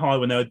fucking high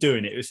when they were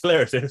doing it. It was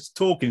hilarious. They were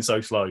talking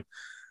so slow.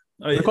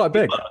 They're quite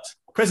big.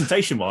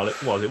 Presentation while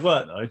it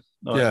worked though.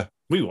 Like,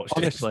 we watched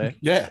honestly, it.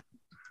 Yeah.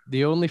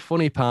 The only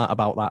funny part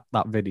about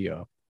that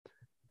video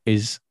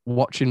is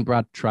watching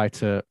Brad try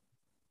to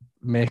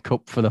make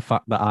up for the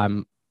fact that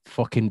I'm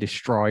fucking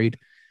destroyed.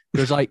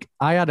 Because like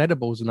I had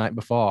edibles the night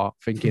before,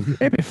 thinking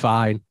it'd be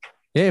fine.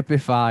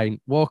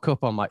 Woke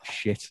up, I'm like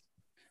shit.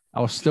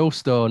 I was still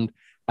stoned,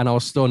 and I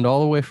was stoned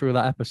all the way through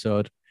that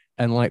episode.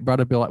 And like Brad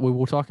would be like, we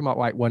were talking about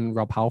like when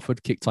Rob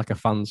Halford kicked like a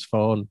fan's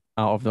phone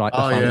out of like the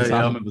fans.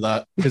 I remember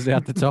that because they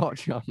had the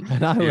torch on,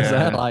 and I was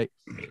there like,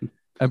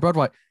 and Brad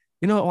like,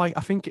 like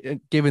I think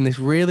giving this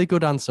really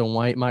good answer on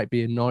why it might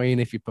be annoying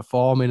if you're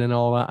performing and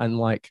all that, and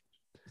like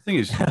the thing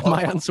is,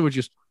 my answer was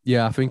just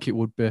I think it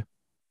would be.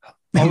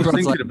 I was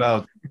thinking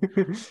about.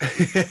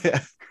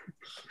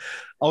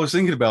 I was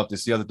thinking about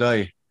this the other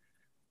day.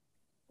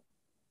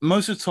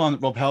 Most of the time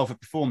that Rob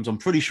Halford performs, I'm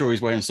pretty sure he's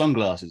wearing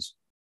sunglasses.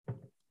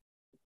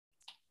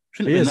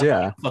 He is,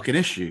 fucking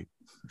issue.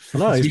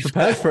 No, he's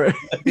prepared for it.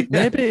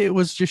 Maybe it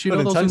was just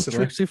those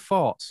intrusive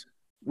thoughts.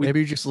 Maybe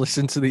you just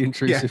listen to the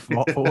intrusive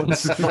thought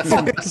ones.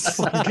 It's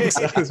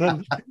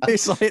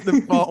like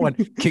the thought one,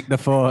 kick the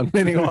phone.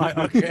 And you're like,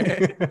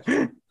 okay.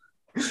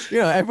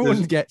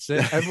 Everyone gets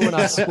it. Everyone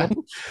has one.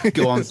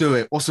 Go on, do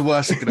it. What's the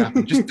worst that can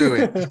happen? Just do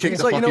it. Just kick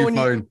the fucking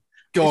phone.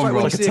 Go on,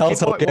 Rob. Like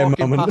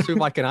walking past with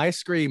like an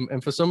ice cream,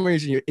 and for some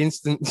reason your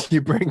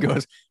brain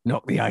goes,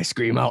 knock the ice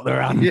cream out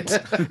their hand.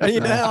 And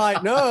you're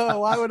like, no,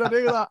 why would I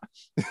do that?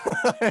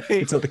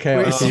 It's not the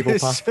chaos evil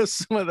path. It's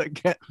just something that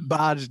get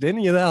barged in.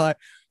 You're there like,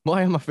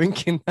 why am I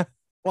thinking that?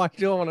 Why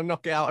do I want to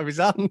knock it out of his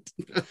hand?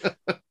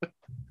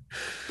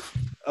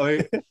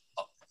 I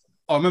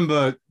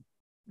remember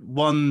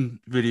one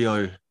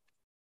video.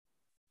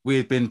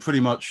 We've been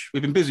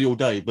busy all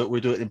day, but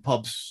we do it in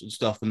pubs and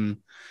stuff and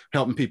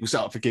helping people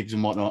set up for gigs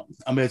and whatnot.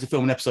 And we had to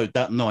film an episode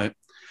that night.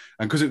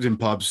 And because it was in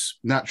pubs,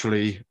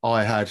 naturally,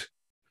 I had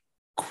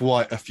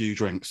quite a few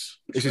drinks.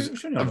 This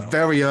is a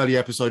very early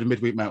episode of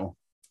Midweek Metal.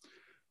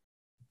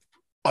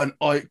 And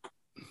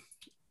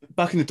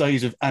back in the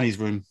days of Annie's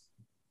Room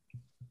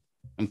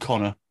and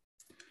Connor,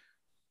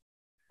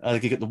 I had a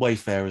gig at the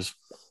Wayfarers.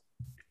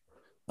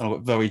 And I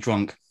got very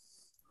drunk.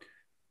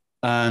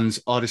 And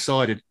I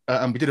decided,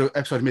 and we did an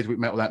episode of Midweek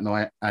Metal that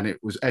night, and it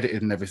was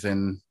edited and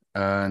everything.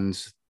 And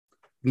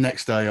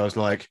next day, I was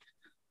like,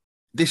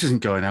 "This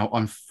isn't going out.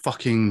 I'm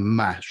fucking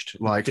mashed."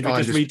 Like, did we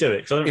just redo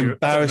it?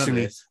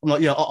 Embarrassingly, I'm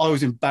like, yeah, I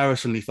was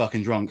embarrassingly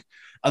fucking drunk.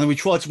 And then we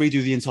tried to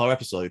redo the entire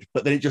episode,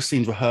 but then it just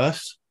seemed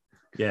rehearsed.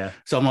 Yeah.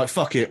 So I'm like,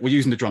 "Fuck it, we're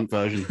using the drunk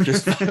version."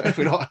 Just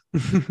we're not.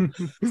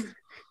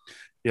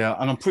 Yeah,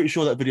 and I'm pretty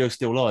sure that video's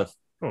still live.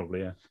 Probably,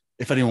 yeah.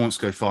 If anyone wants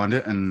to go find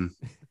it and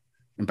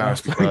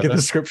embarrass me, get a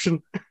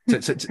description.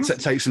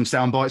 Take some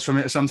sound bites from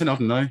it or something. I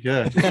don't know.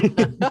 Yeah,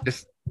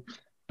 just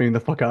being the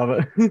fuck out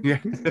of it. Yeah.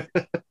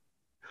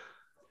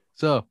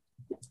 So,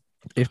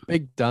 if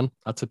Big Dan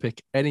had to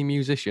pick any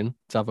musician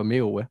to have a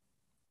meal with,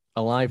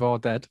 alive or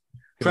dead,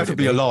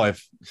 preferably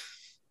alive.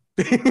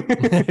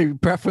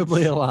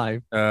 Preferably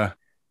alive. Yeah,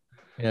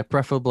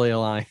 preferably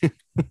alive.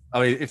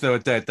 I mean, if they were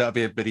dead, that'd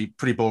be a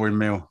pretty boring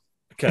meal.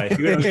 Okay.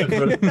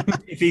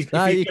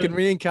 You can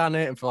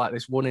reincarnate him for like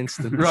this one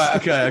instant. Right.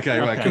 Okay.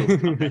 Right. Cool.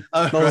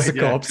 That was a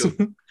corpse.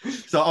 Cool.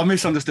 So I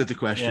misunderstood the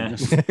question.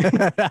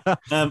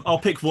 Yeah. I'll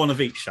pick one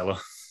of each, shall I?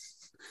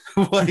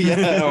 Well,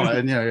 yeah. All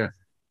right. Yeah.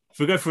 If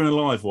we go for an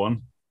alive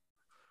one,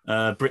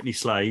 Britney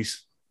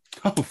Slays.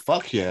 Oh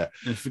fuck yeah!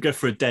 And if we go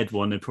for a dead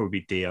one, it'd probably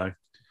be Dio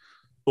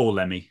or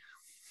Lemmy.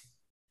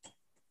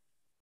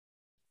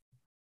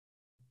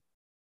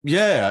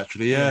 Yeah,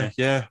 actually,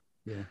 yeah.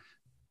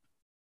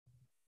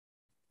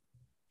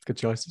 Good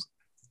choices.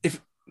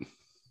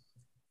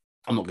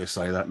 I'm not going to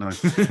say that, no.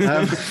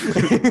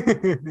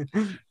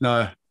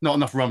 No, not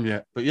enough rum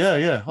yet. But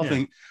yeah. I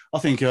think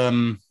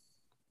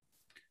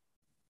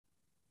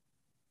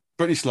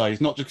Britney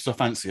Slays, not just because I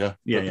fancy her,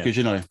 but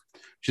because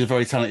she's a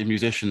very talented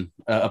musician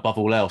above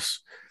all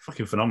else.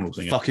 Fucking phenomenal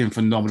singer. Fucking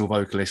phenomenal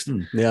vocalist.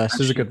 Yeah,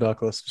 she's a good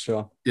vocalist for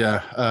sure.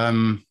 Yeah. I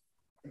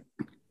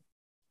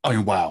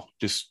mean, wow,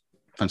 just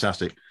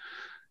fantastic.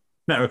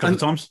 Met her a couple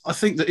of times. I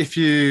think that if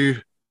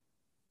you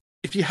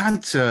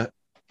had to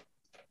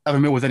have a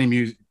meal with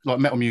any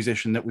metal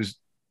musician that was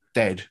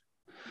dead,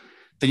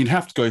 then you'd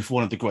have to go for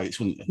one of the greats,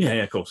 wouldn't you? Yeah,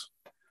 of course.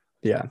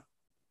 Yeah.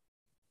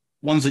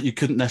 Ones that you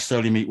couldn't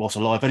necessarily meet whilst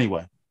alive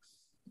anyway.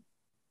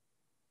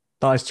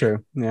 That is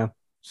true. Yeah.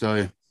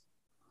 So,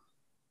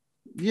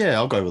 yeah,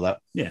 I'll go with that.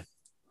 Yeah.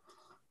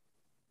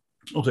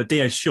 Also,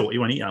 Dio's short. He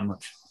won't eat that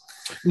much.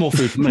 More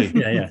food for me.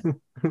 Yeah.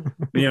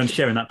 And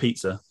sharing that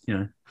pizza,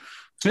 Yeah.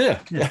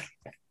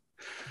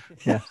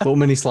 Little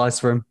mini slice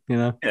for him,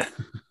 Yeah.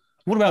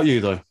 What about you,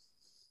 though?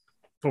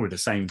 Probably the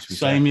same. To be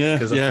same,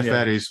 fair. Yeah,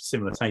 fair is.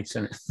 Similar taste,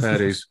 isn't it?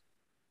 Fair is.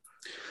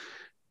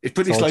 If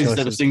Britney Slays is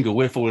ever single,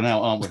 we're falling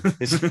out, aren't we?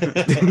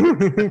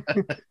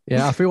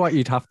 Yeah, I feel like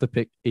you'd have to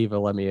pick either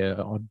Lemmy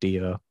or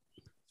Dio.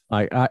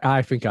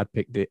 I think I'd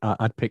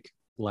pick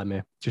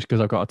Lemmy just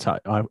because I've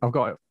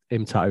got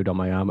him tattooed on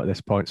my arm at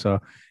this point. So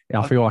yeah,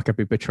 I feel like I'd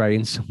be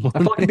betraying someone.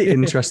 I thought it'd be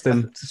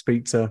interesting to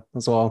speak to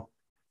as well.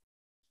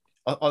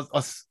 I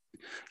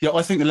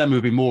think the Lemmy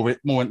would be more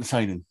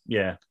entertaining.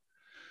 Yeah,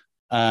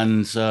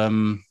 and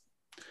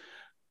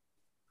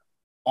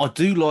I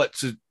do like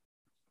to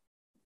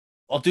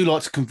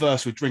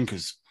converse with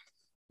drinkers.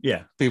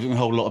 Yeah, people can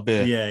hold a lot of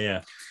beer.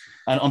 Yeah.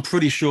 And I'm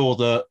pretty sure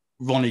that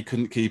Ronnie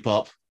couldn't keep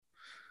up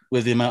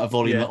with the amount of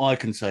volume that I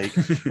can take,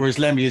 whereas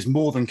Lemmy is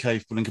more than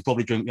capable and could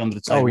probably drink me under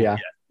the table. Oh yeah.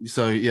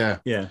 So yeah.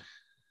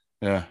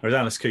 Whereas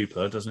Alice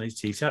Cooper doesn't need to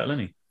tease out, doesn't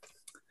he?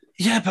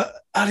 Yeah, but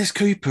Alice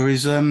Cooper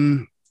is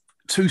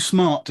too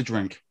smart to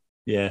drink.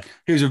 Yeah,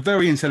 he was a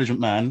very intelligent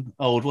man.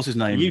 Old, what's his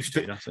name? He used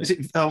to.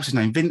 What's his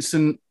name?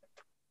 Vincent.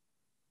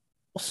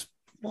 What's?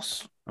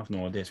 I've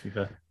no idea. To be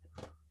fair.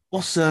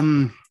 What's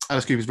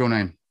Alice Cooper's real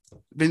name?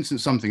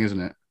 Vincent something,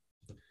 isn't it?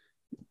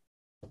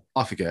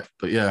 I forget,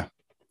 but yeah.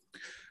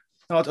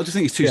 I just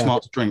think he's too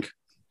smart to drink.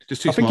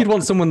 Just too I think smart. you'd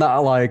want someone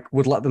that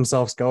would let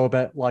themselves go a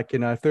bit. Like,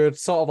 if they're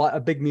sort of like a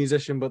big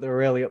musician, but they're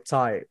really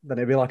uptight, then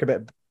it'd be like a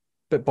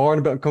bit boring,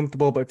 a bit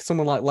uncomfortable. But if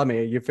someone like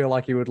Lemmy, you feel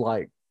like you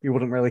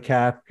wouldn't really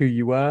care who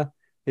you were.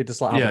 He'd just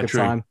have a good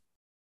time.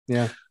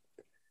 Yeah.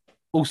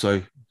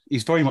 Also,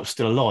 he's very much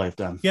still alive,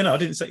 Dan. Yeah, no, I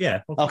didn't say.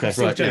 Yeah. Well, okay,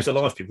 right. Joe's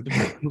alive, people.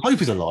 Hope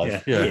he's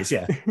alive. Yeah, he is.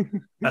 Yeah.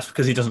 That's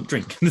because he doesn't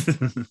drink.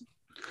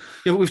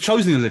 Yeah, but we've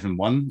chosen the living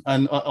one,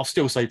 and I'll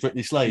still say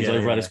Britney Slays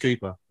over Alice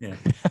Cooper. Yeah.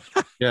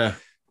 Yeah,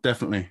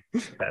 definitely.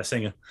 Better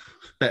singer.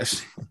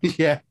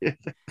 Yeah.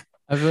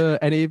 Have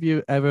any of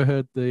you ever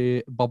heard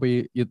the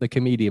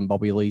comedian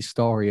Bobby Lee's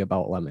story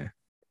about Lemmy?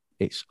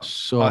 It's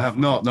so. I have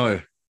not.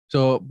 No.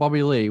 So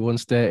Bobby Lee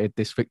once dated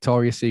this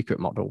Victoria's Secret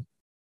model,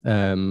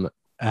 and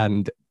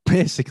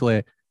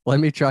basically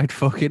Lemmy tried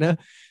fucking her,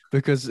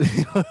 because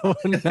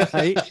one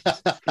night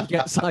he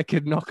gets like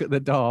a knock at the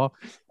door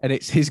and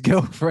it's his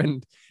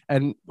girlfriend,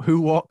 and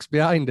who walks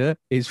behind her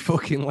is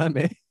fucking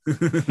Lemmy.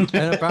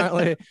 And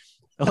apparently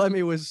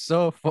Lemmy was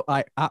so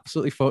like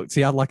absolutely fucked.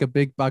 He had like a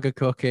big bag of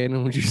cocaine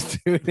and was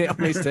just doing it on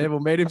his table,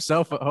 made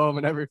himself at home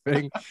and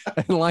everything.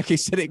 And like he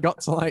said, it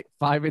got to like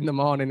 5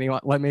 a.m. He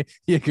like, Lemmy,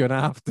 you're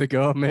gonna have to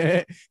go,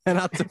 mate. And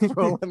had to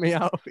throw Lemmy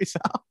out of his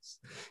house.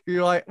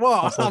 You're like,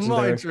 what? I'm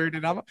not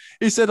intruding.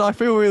 He said, I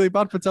feel really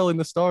bad for telling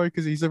the story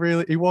because he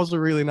was a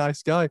really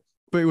nice guy.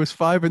 But it was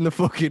 5 a.m.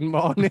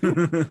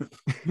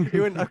 He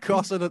went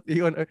across and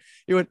he went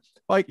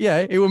like,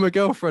 yeah, he was my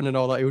girlfriend and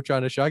all that. He was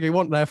trying to shag. He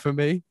wasn't there for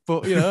me,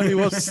 but you know, he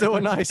was still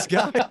a nice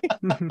guy.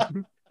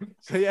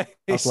 So yeah,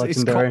 it's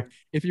legendary.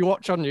 If you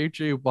watch on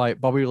YouTube,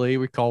 like Bobby Lee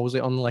recalls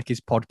it on like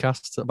his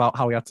podcast about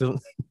how he had to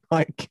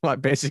like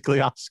basically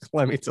ask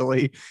Lemmy to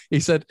leave. He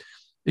said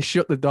he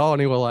shut the door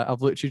and he was like,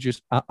 I've literally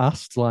just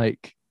asked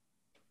like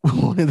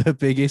one of the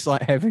biggest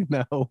like heavy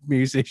metal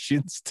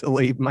musicians to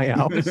leave my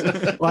house.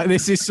 Like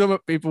this is something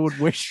people would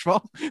wish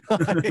for. I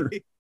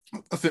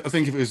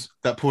think if it was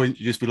that point,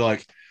 you'd just be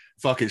like,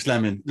 fuck it, it's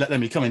Lemon. Let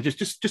Lemmy come in.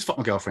 Just fuck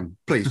my girlfriend.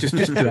 Please. Just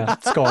yeah,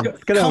 it's gone.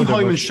 Come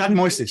home and shag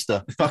my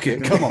sister. Fuck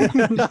it. Come on.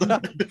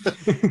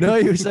 No,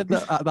 you said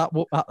that at that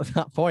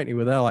point he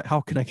was there like,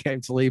 how can I get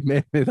him to leave?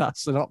 Maybe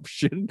that's an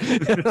option.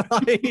 Because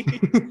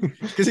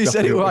he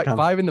said it was like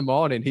 5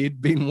 a.m.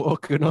 He'd been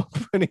woken up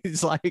and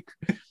he's like,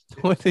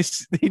 well, he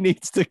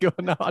needs to go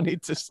now. I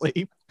need to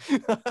sleep.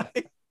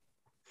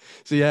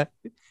 So yeah,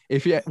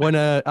 if you when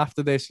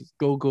after this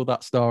Google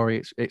that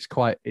story, it's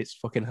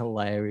fucking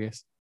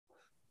hilarious.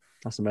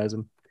 That's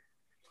amazing.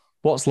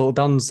 What's Little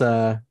Dan's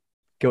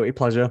guilty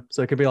pleasure?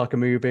 So it could be like a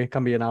movie,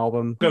 can be an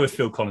album. Go with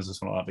Phil Collins or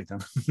something like that,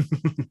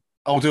 Big Dan.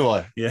 Oh, do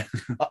I? Yeah.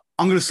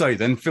 I'm going to say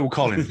then Phil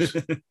Collins.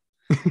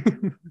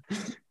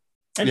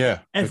 Yeah.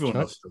 Everyone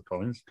loves Phil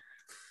Collins.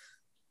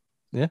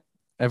 Yeah.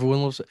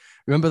 Everyone loves it.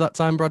 Remember that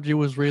time Bradley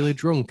was really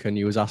drunk and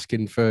he was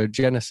asking for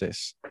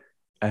Genesis,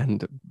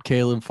 and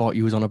Caelan thought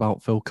he was on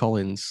about Phil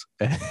Collins.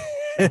 At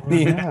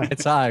the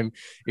time,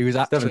 he was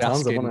actually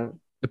asking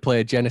to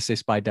play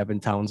Genesis by Devin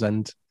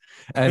Townsend.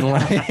 And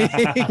like,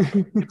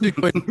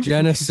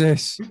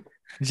 Genesis.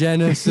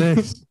 And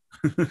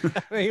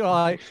he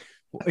like,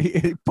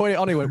 he put it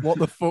on, he went, what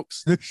the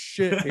fuck's this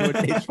shit? He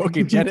went, it's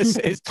fucking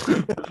Genesis.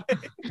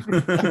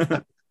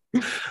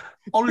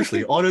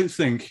 Honestly, I don't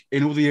think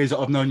in all the years that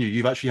I've known you,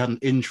 you've actually had an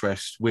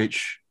interest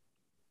which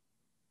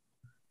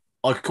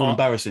I could call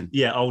embarrassing.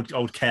 Yeah, I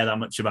would care that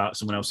much about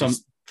someone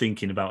else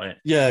thinking about it.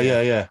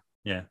 Yeah.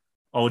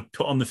 I would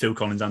put on the Phil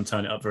Collins and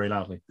turn it up very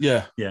loudly.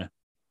 Yeah.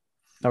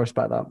 I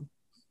respect that.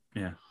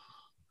 Yeah.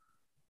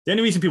 The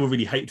only reason people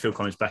really hate Phil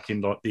Collins back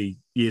in like the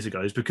years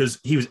ago is because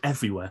he was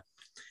everywhere.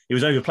 He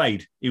was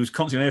overplayed. He was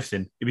constantly on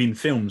everything. He'd be in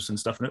films and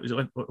stuff, and it was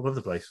all over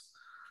the place.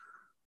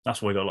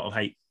 That's why he got a lot of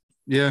hate.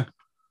 Yeah.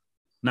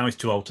 Now he's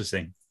too old to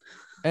sing.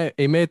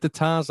 He made the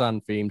Tarzan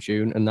theme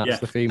tune, and that's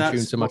the theme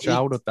tune to my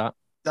childhood.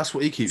 That's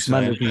what he keeps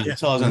saying. The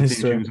Tarzan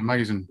theme tune is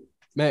amazing.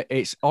 Mate,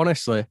 it's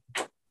honestly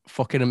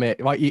fucking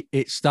amazing. Like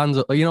it stands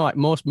up. You know, like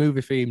most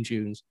movie theme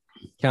tunes,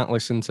 you can't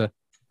listen to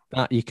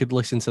that. You could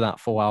listen to that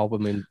full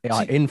album in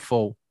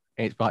full.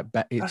 It's like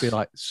it'd be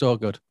like so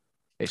good.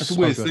 It's a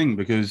weird thing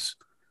because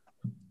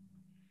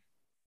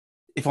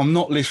if I'm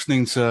not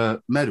listening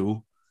to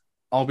metal,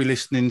 I'll be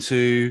listening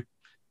to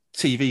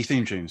TV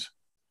theme tunes.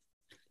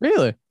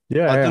 Really?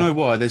 Yeah. I don't know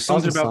why. There's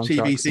something about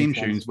TV theme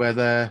tunes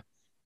where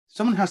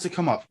someone has to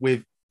come up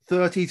with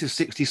 30 to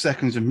 60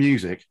 seconds of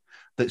music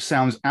that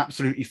sounds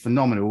absolutely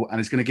phenomenal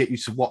and is going to get you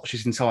to watch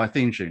this entire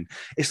theme tune.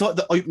 It's like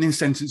the opening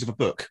sentence of a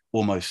book,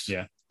 almost.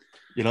 Yeah.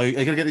 You know, you're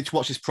going to get you to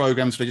watch this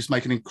program, so they just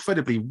make an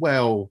incredibly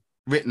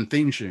well-written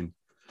theme tune.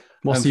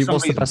 What's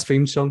the best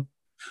theme song?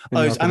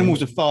 It's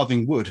Animals of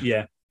Farthing Wood.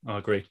 Yeah, I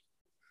agree.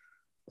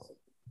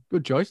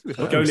 Good choice.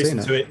 Go listen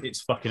to it.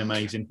 It's fucking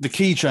amazing. The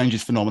key change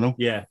is phenomenal.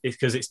 Yeah, it's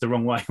because it's the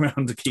wrong way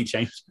around the key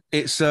change.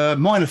 It's a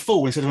minor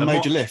fall instead of a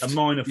major lift. A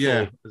minor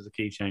fall as a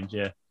key change,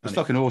 yeah. It's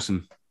fucking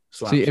awesome.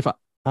 Slaps. See, if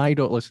I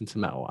don't listen to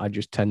metal, I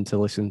just tend to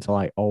listen to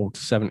like old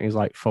 70s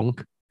like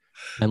funk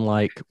and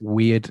like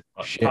weird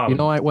shit. You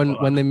know, like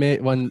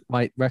when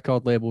like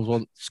record labels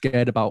weren't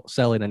scared about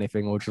selling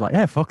anything, or just like,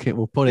 yeah, fuck it,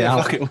 we'll put it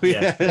out.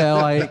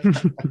 Like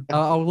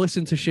I'll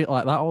listen to shit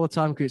like that all the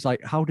time because it's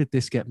like, how did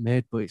this get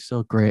made? But it's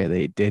so great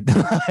that it did.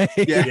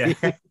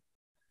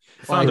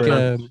 Found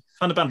a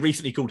band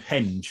recently called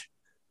Henge,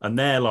 and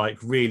they're like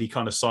really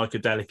kind of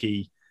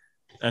psychedelic-y.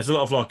 There's a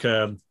lot of like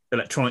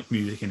electronic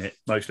music in it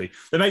mostly.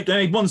 They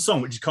made one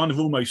song which is kind of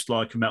almost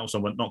like a metal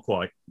song, but not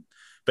quite.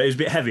 But it was a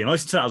bit heavy. And I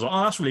listened to that, I was like,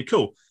 oh, that's really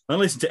cool. And I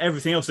listened to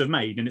everything else they've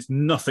made, and it's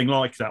nothing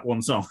like that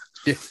one song.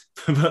 Yeah.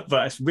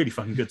 but it's really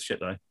fucking good shit,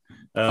 though.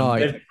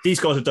 These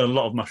guys have done a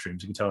lot of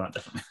mushrooms, you can tell that,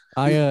 definitely.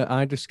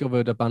 I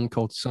discovered a band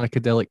called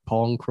Psychedelic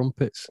Porn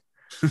Crumpets.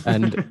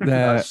 And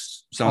they're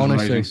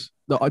honestly,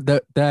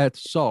 their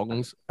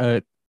songs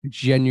are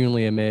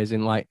genuinely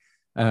amazing. Like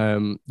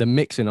the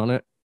mixing on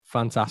it,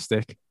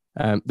 fantastic.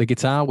 The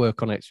guitar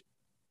work on it's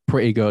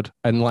pretty good.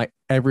 And like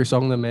every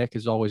song they make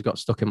has always got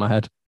stuck in my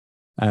head.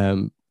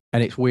 And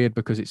it's weird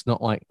because it's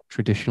not like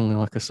traditionally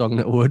like a song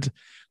that would,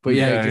 but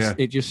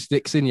it just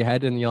sticks in your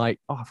head, and you're like,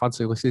 oh, I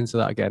fancy listening to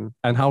that again.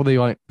 And how they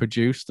like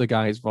produce the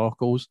guy's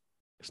vocals,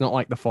 it's not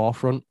like the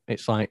forefront.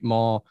 It's like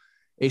more,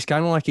 it's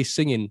kind of like he's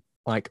singing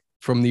like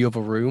from the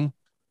other room,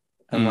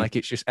 and like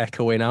it's just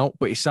echoing out,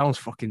 but it sounds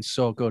fucking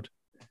so good.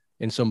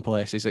 In some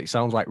places, it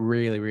sounds like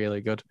really,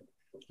 really good.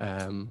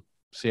 So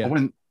yeah,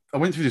 I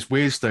went through this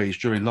weird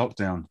stage during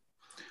lockdown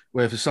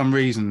where for some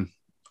reason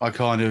I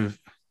found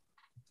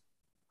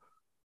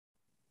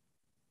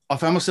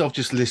myself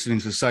just listening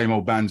to the same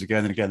old bands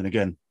again and again and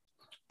again.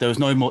 There was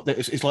no more.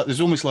 It's like there's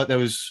almost like there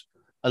was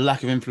a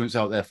lack of influence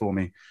out there for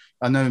me.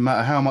 And no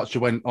matter how much I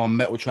went on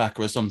Metal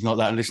Tracker or something like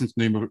that and listened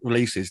to new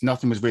releases,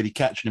 nothing was really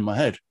catching in my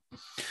head.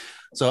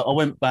 So I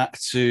went back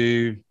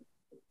to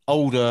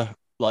older,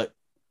 like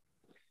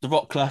the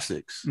rock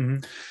classics,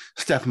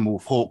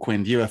 Steppenwolf,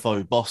 Hawkwind,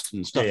 UFO,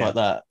 Boston, stuff like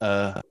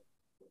that.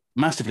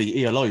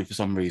 Massively ELO for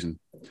some reason.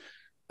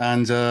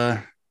 And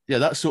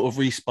that sort of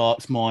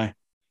re-sparked my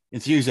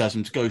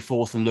enthusiasm to go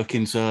forth and look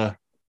into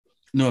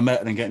newer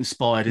metal and get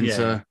inspired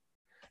into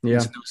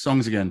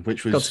songs again,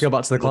 which was... Got to go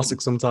back to the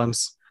classics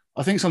sometimes.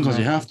 I think sometimes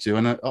you have to.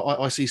 And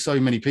I see so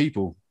many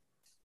people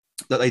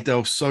that they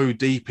delve so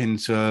deep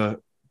into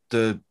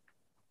the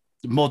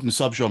modern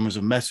subgenres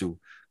of metal.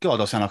 God,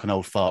 I sound like an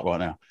old fart right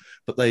now.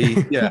 But they,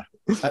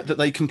 that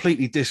they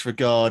completely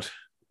disregard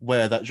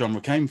where that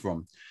genre came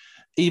from.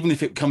 Even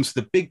if it comes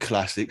to the big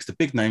classics, the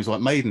big names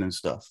like Maiden and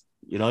stuff,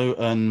 you know.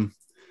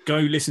 Go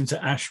listen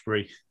to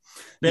Ashbury.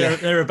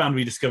 They're a band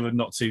we discovered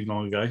not too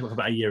long ago, like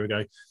about a year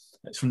ago.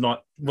 It's from like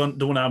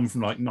the one album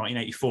from like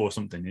 1984 or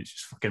something. It's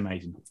just fucking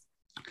amazing.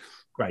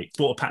 Great.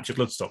 Bought a patch of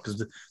Bloodstock because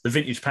the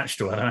vintage patch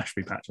store had an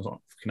Ashbury patch. I was like,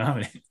 fucking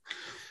having it.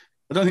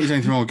 I don't think there's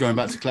anything wrong with going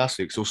back to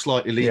classics or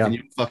slightly leaving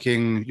your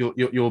fucking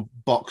your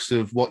box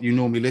of what you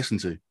normally listen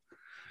to.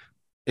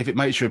 If it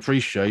makes you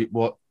appreciate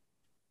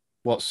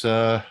what's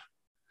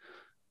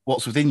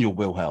within your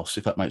wheelhouse,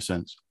 if that makes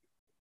sense.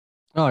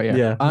 Oh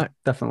yeah,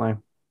 definitely.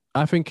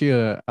 I think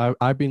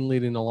I've been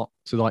leaning a lot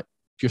to like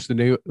just the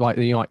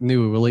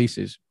newer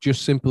releases,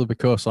 just simply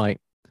because like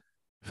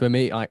for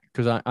me, like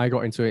because I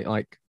got into it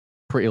like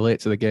pretty late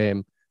to the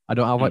game. I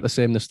don't have like the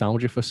same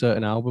nostalgia for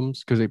certain albums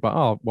because it's like,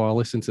 oh, well, I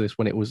listened to this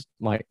when it was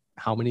like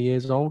how many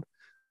years old?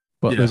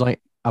 But there's like,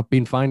 I've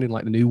been finding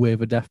like the new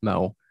wave of death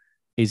metal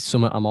is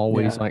something I'm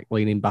always like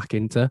leaning back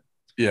into.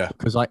 Yeah.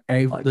 Because like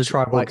there's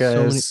Tribal like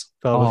Gaze,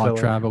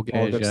 Tribal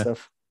Gaze,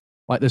 stuff.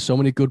 Like there's so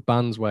many good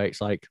bands where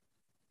it's like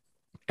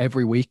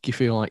every week you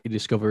feel like you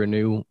discover a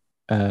new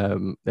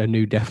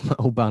death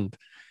metal band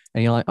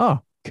and you're like, oh,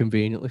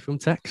 conveniently from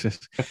Texas.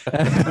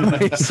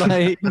 It's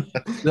like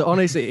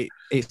honestly,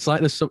 it's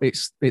like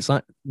it's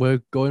like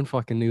we're going for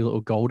like a new little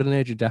golden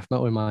age of death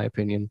metal, in my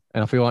opinion.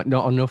 And I feel like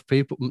not enough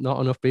people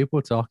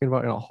are talking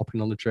about it, not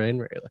hopping on the train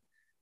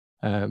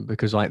really.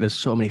 Because like there's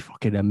so many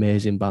fucking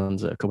amazing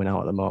bands that are coming out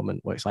at the moment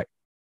where it's like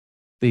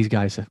these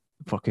guys are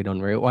fucking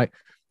unreal. Like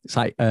it's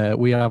like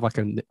we have like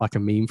a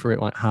meme for it,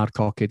 like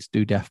hardcore kids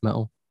do death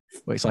metal.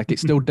 But it's like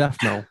it's still death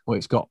metal, but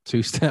it's got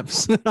 2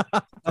 steps.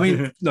 I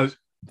mean, no.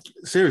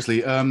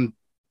 Seriously,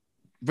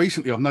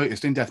 recently I've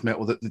noticed in death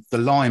metal that the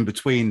line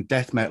between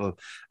death metal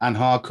and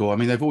hardcore, I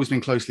mean, they've always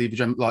been closely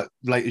like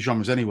related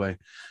genres anyway,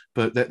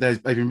 but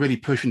they've been really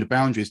pushing the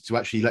boundaries to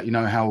actually let you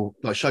know how,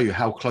 like, show you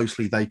how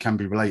closely they can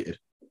be related.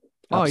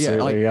 Oh,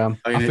 absolutely, yeah.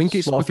 I think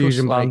it's a lot of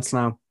fusion bands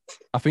now.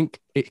 I think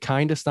it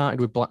kind of started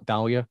with Black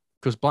Dahlia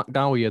because Black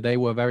Dahlia, they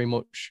were very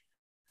much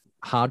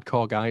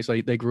hardcore guys.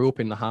 They grew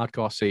up in the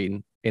hardcore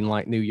scene in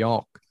like New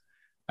York,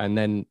 and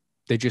then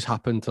they just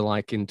happened to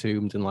like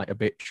Entombed and like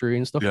Obituary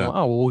and stuff. Yeah. Like,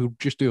 oh, well, we'll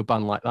just do a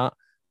band like that.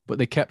 But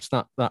they kept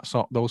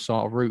those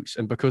sort of roots,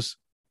 and because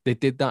they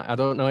did that, I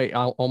don't know, it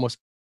almost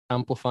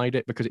amplified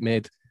it because it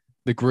made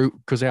the group,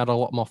 because they had a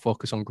lot more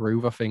focus on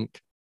groove, I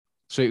think.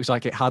 So it was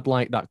like it had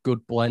like that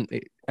good blend.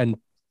 And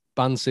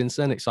bands since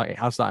then, it's like it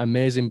has that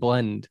amazing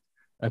blend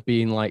of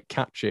being like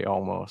catchy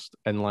almost,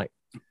 and like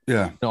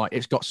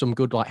it's got some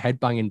good like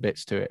headbanging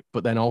bits to it,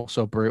 but then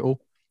also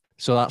brutal.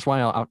 So that's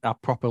why I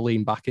proper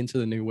lean back into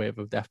the new wave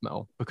of death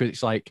metal, because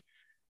it's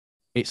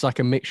like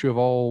a mixture of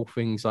all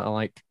things that are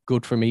like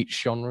good from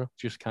each genre,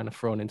 just kind of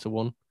thrown into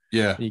one.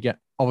 Yeah. And you get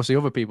obviously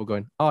other people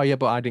going, oh yeah,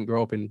 but I didn't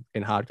grow up in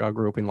hardcore. I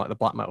grew up in like the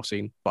black metal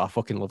scene, but I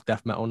fucking love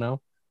death metal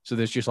now. So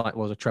there's just like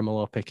loads of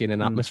tremolo picking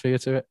and atmosphere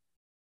to it.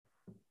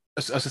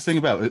 That's the thing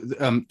about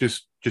it.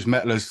 Just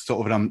metal as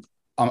sort of an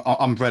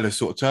umbrella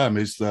sort of term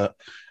is that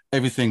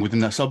everything within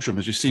that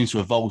subgenre just seems to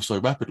evolve so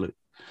rapidly.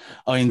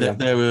 I mean,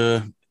 there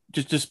were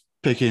just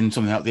picking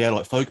something out of the air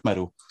like folk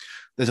metal.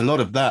 There's a lot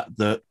of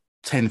that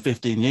 10,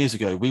 15 years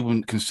ago, we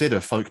wouldn't consider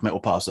folk metal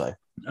per se.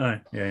 Oh,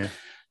 yeah.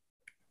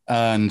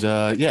 And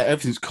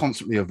everything's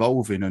constantly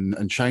evolving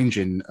and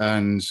changing.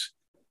 And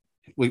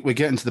we're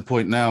getting to the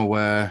point now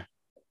where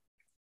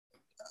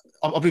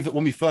I believe that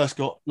when we first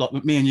got, like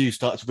me and you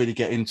started to really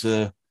get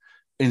into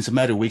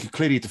metal, we could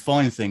clearly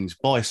define things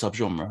by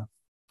subgenre.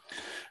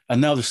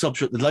 And now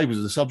the labels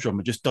of the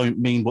subgenre just don't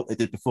mean what they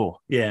did before.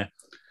 Yeah.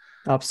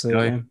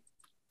 Absolutely. You know?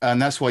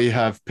 And that's why you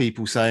have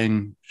people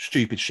saying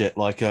stupid shit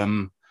like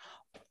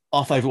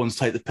our favourite one to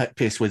take the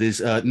piss with is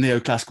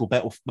neoclassical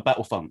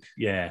battle funk.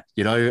 Yeah.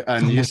 You know,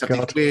 and you just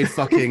have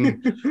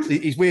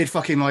these weird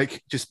fucking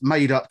like just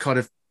made up kind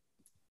of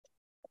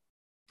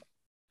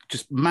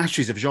just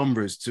mashes of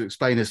genres to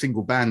explain a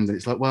single band. And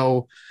it's like,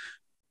 well,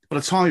 by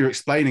the time you're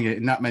explaining it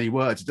in that many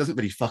words, it doesn't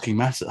really fucking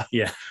matter.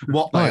 Yeah.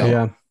 What they are.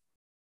 Yeah.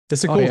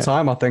 It's a cool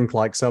time, I think.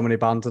 Like, so many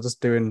bands are just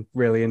doing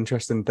really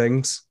interesting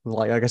things.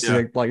 Like, I guess,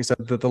 like you said,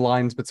 the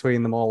lines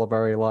between them all are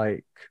very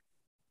like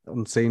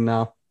unseen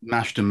now,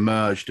 mashed and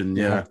merged, and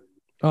yeah.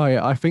 Oh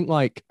yeah, I think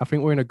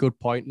we're in a good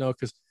point now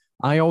because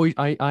I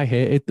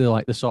hated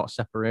the sort of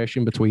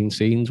separation between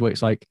scenes where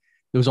it's like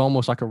there was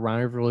almost like a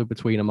rivalry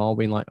between them all,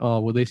 being like, oh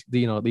well, these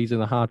are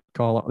the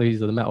hardcore,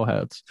 these are the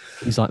metalheads,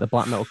 these are like the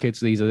black metal kids,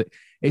 these are.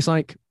 It's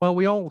like, well,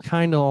 we all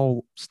kind of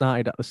all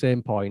started at the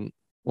same point.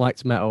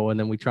 Liked metal, and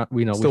then we still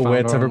we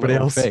weird to everybody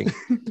else. Thing.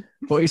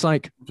 But it's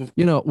like,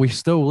 we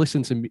still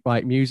listen to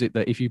like music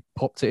that if you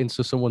popped it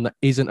into someone that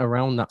isn't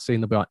around that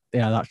scene, they'll be like,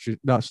 yeah, that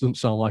doesn't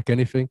sound like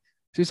anything.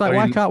 So it's like,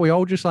 why can't we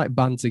all just like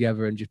band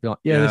together and just be like,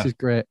 this is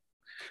great?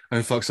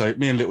 Oh fuck's sake,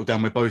 me and Little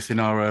Dan, we're both in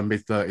our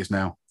mid-30s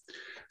now,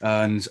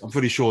 and I'm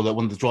pretty sure that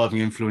one of the driving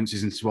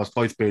influences into us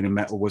both being in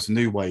metal was the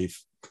new wave,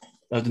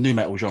 the new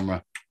metal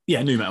genre.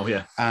 Yeah, new metal,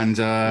 yeah. And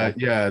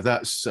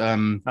that's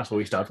what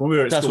we started from.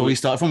 That's what we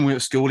started from. When we were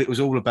at school. It was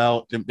all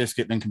about Limp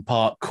Bizkit, Linkin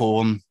Park,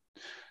 Korn.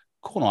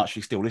 Korn I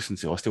actually still listen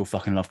to. I still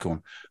fucking love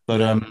Korn.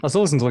 But I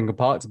still listen to Linkin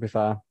Park, to be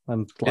fair,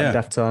 and like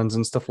Deftones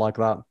and stuff like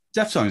that.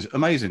 Deftones,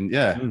 amazing,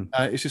 yeah.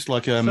 It's just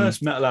like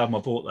first metal album I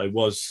bought though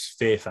was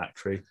Fear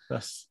Factory.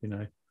 That's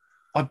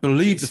I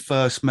believe the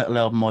first metal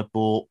album I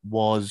bought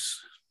was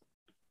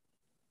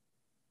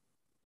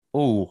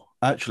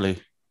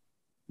actually,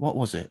 what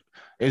was it?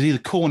 It was either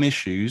Korn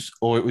Issues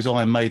or it was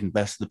Iron Maiden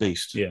Best of the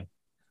Beast. Yeah.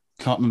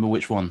 Can't remember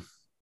which one.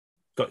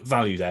 Got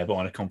value there, but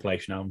on a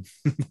compilation album.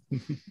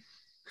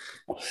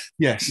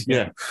 Yes,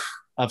 yeah,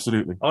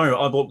 absolutely.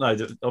 I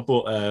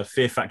bought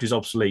Fear Factory's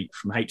Obsolete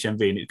from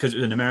HMV, and because it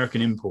was an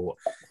American import,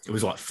 it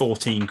was like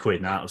 14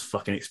 quid. Now it was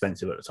fucking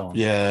expensive at the time.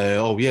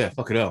 Yeah,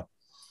 fucking hell.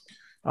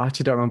 I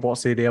actually don't remember what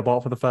CD I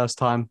bought for the first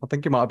time. I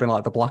think it might have been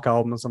like the Black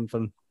Album or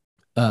something.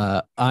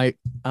 I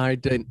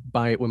didn't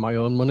buy it with my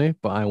own money,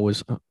 but I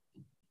was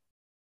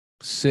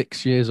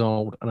 6 years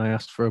old and I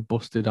asked for a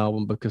Busted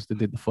album because they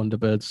did the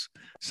Thunderbirds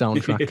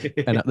soundtrack.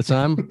 And at the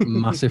time,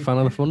 massive fan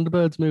of the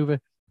Thunderbirds movie.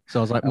 So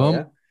I was like,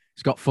 Mum,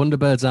 it's got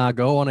Thunderbirds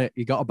Argo on it.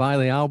 You got to buy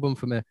the album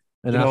for me.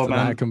 And after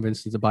that, I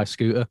convinced her to buy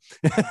Scooter.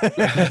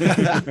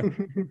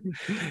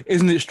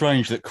 Isn't it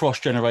strange that cross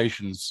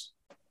generations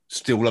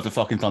still love the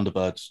fucking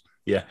Thunderbirds?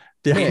 Yeah.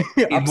 In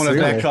one of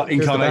their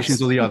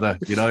incarnations or the other,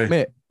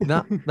 Mate,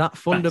 that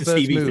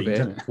Thunderbirds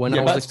movie, when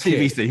I was a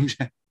kid, themes.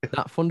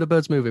 That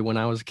Thunderbirds movie, when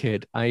I was a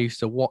kid, I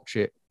used to watch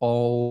it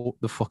all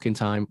the fucking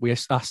time. I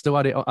still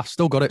had it. I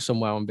still got it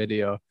somewhere on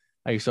video.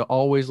 I used to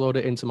always load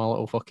it into my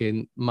little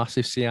fucking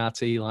massive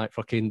CRT, like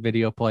fucking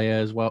video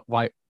players,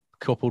 like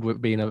coupled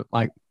with being a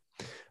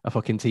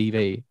fucking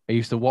TV. I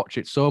used to watch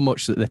it so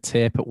much that the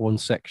tape at one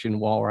section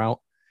wore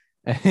out.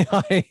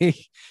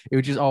 It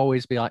would just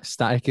always be like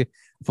static.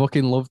 I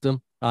fucking loved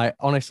them.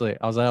 Honestly,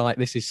 I was there like,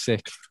 this is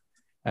sick.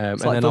 And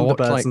then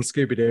Thunderbirds and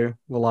Scooby-Doo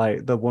were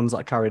like the ones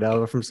that carried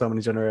over from so many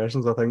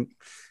generations, I think.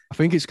 I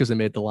think it's because they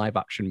made the live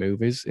action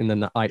movies in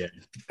the late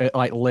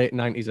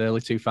 90s,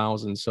 early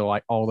 2000s. So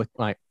like all the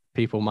like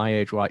people my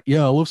age were like,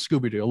 yeah, I love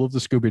Scooby-Doo. I love the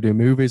Scooby-Doo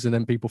movies. And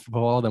then people from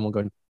before them were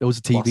going, there was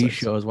a TV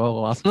show as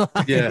well last night.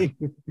 Yeah.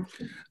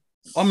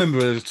 I remember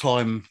at the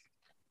time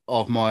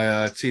of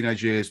my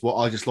teenage years,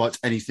 I just liked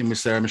anything with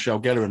Sarah Michelle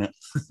Gellar in it.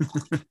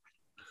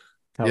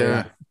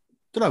 Yeah.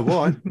 Don't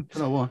know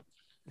why.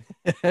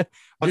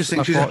 I just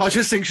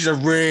think she's a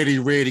really,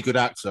 really good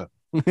actor.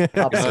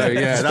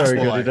 Absolutely. Yeah, that's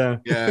why.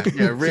 Good, yeah,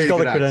 really. She's got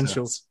good the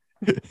credentials.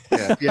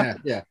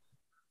 Yeah.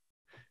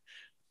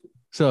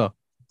 So,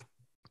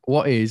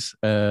 what is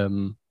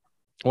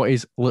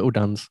Little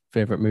Dan's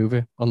favorite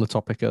movie on the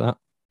topic of that?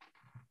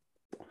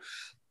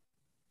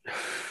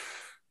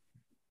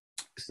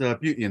 It's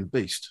Beauty and the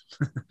Beast.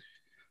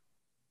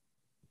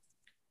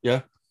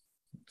 Yeah,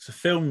 it's a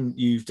film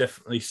you've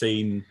definitely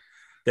seen.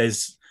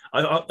 If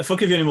I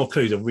give you any more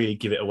clues, I'll really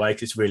give it away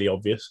because it's really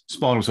obvious.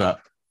 Spinal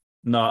Tap.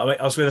 No,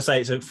 I was going to say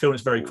it's a film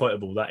that's very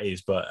quotable. That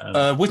is,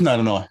 but With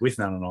Nan and I. With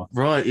Nan and I.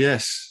 Right.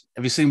 Yes.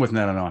 Have you seen With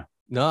Nan and I?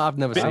 No, I've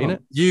never seen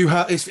it. You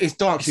have. It's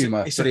dark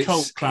humor. It's a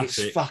cult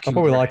classic. It's fucking. I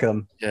probably like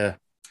them. Yeah.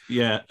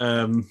 Yeah.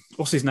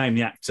 What's his name?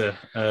 The actor.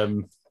 I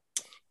can't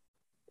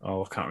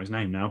remember his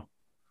name now.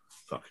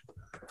 Fuck.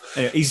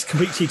 He's a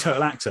complete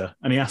teetotal actor,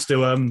 and he has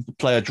to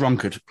play a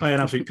drunkard, play an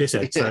absolute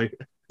pisshead. So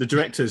the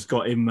director's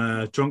got him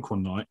drunk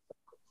one night,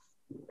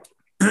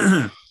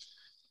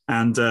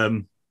 and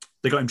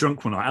they got him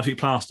drunk one night, absolutely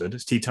plastered.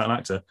 It's teetotal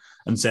actor,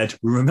 and said,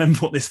 "Remember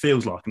what this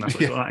feels like," and that's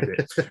what he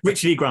acted.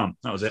 Richard E. Grant,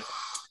 that was it.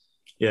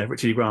 Yeah,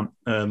 Richard E. Grant.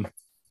 And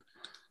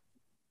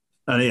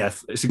yeah,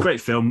 it's a great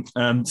film.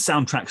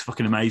 Soundtrack's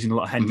fucking amazing. A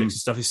lot of Hendrix and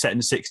stuff. It's set in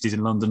the 60s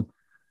in London.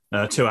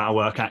 2 hour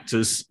work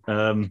actors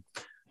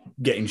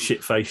getting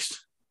shit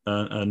faced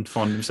and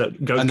find themselves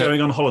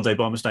going on holiday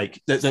by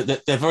mistake.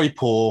 They're very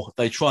poor.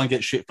 They try and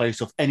get shit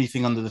faced off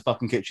anything under the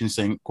fucking kitchen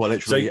sink, quite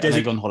literally. So and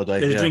they go on holiday.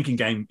 There's a drinking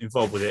game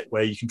involved with it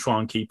where you can try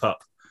and keep up.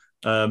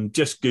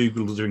 Just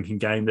Google the drinking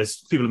game.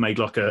 There's people who made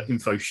like a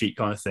info sheet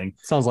kind of thing.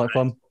 Sounds like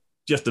fun.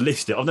 Just to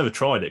list it. I've never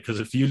tried it because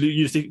if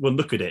you just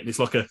look at it, and it's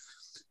like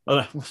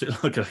what's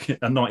it like a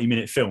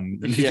 90-minute film.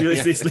 And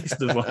this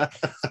list of like,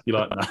 you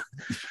like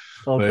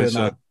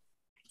that.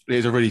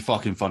 It's a really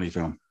fucking funny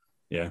film.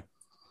 Yeah.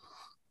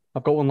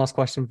 I've got one last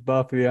question for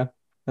both of you,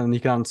 and you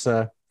can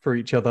answer for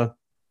each other.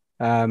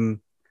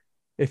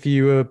 If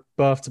you were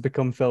both to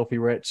become filthy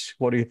rich,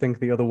 what do you think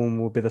the other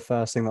one would be the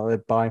first thing that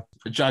they'd buy?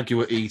 A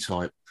Jaguar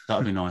E-Type.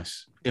 That'd be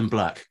nice. In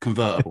black,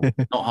 convertible,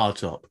 not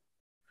hardtop.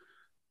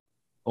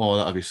 Oh,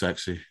 that'd be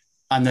sexy.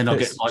 And then I'd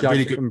get like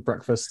really good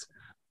breakfast.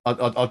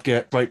 I'd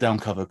get breakdown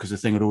cover because the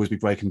thing would always be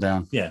breaking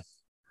down. Yeah.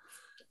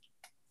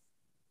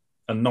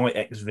 A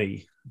Night XV.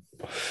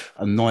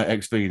 A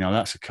Night XV. Now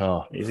that's a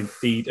car.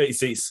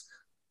 It's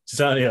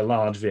certainly a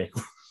large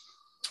vehicle.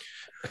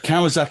 A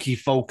Kawasaki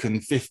Falcon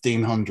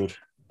 1500.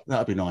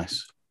 That'd be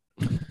nice.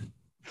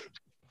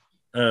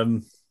 Yeah,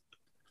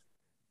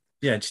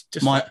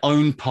 just my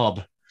own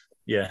pub.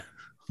 Yeah,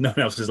 no one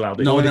else is allowed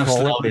in. No one else is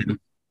allowed in.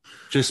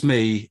 Just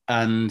me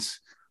and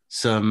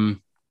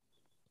some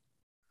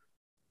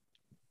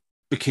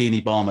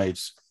bikini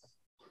barmaids.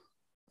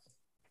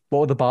 What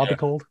would the bar be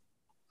called?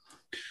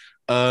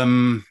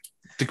 The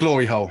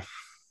Glory Hole.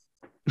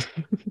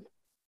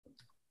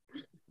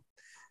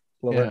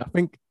 Yeah, I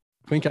think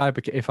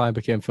if I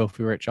became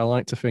filthy rich, I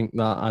like to think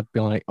that I'd be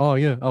like, oh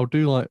yeah, I'll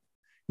do like,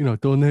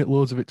 donate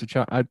loads of it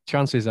to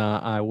chances are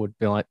I would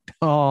be like,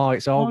 oh,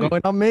 it's all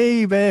going on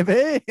me,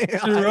 baby.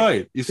 You're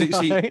right. You see,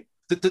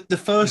 the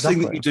first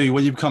thing that you do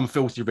when you become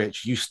filthy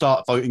rich, you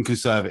start voting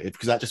Conservative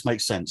because that just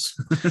makes sense.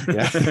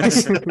 Yeah.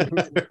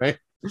 Right?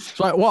 It's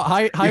like, what?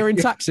 Higher in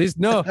taxes?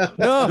 No.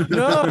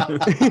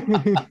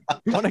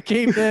 Want to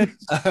keep it.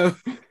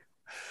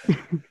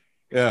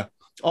 Yeah.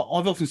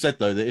 I've often said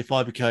though that if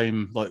I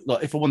became like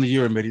if I won the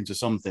Euro Millions or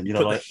something,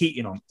 put the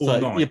heating on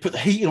all night. You put the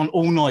heating on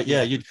all night.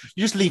 Yeah, you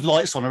just leave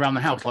lights on around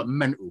the house like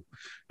mental.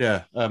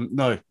 Yeah,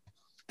 no,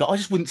 that I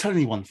just wouldn't tell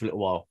anyone for a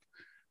little while,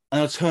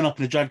 and I'd turn up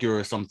in a Jaguar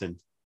or something.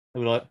 They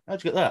were like,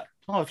 "How'd you get that?"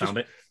 Oh, found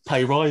it.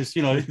 Pay rise,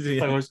 Pay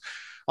rise.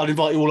 I'd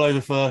invite you all over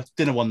for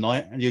dinner one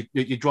night, and you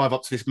drive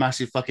up to this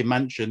massive fucking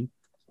mansion.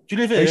 Do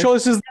you live here? Are you sure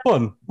this is the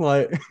one?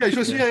 Like,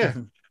 yeah.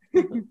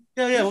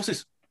 What's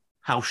this?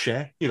 House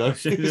share,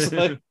 It's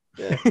like,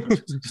 yeah.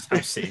 Just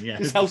house sitting, yeah.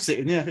 Just house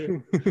sitting, yeah.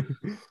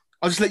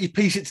 I'll just let you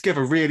piece it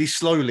together really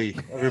slowly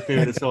over a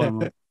period of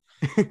time.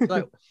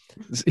 I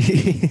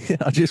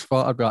just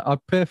thought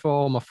I'd pay for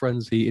all my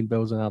friends' heating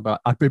bills and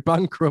I'd be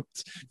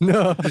bankrupt.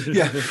 No,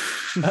 yeah.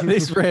 At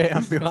this rate,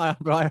 I'd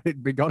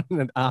be gone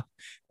in an half.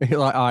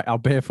 Like, all right, I'll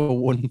pay for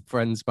one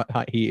friend's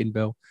heating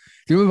bill.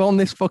 Do you remember on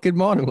this fucking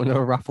morning when they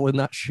were raffling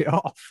that shit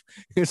off?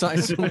 It's like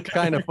some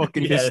kind of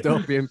fucking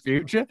dystopian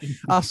future.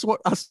 I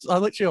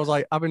literally was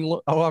like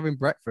having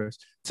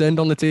breakfast, turned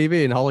on the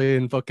TV, and Holly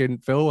and fucking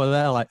Phil were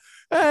there like,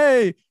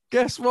 hey,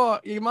 guess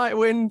what? You might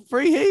win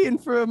free heating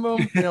for a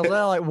month. And I was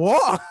there like,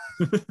 what?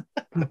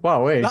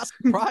 Wow, wait. That's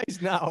the prize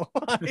now.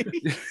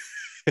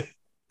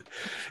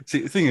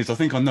 See, the thing is, I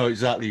think I know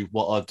exactly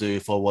what I'd do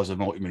if I was a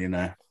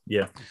multimillionaire.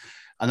 Yeah.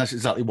 And that's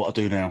exactly what I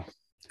do now.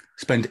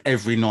 Spend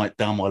every night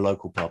down my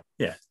local pub.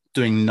 Yeah.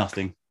 Doing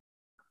nothing.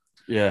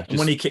 Yeah. And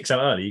when he kicks out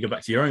early, you go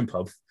back to your own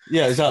pub.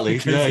 Yeah, exactly.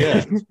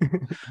 Yeah.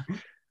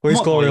 Well,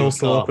 his Glory Hole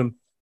still open.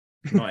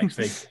 Not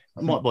XV.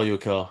 I might buy you a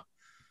car.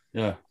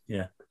 Yeah.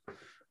 Yeah.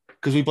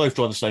 Because we both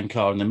drive the same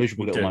car and they're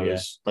miserable little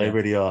motors. Yeah. They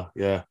really are.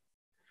 Yeah.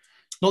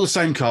 Not the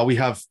same car. We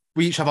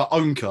each have our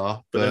own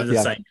car, but they're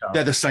the same car.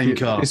 They're the same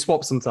car. We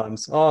swap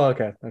sometimes. Oh,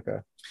 okay.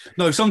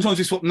 No, sometimes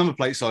we swap number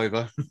plates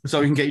over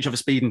so we can get each other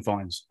speeding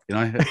fines.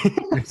 So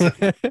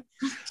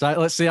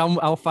let's see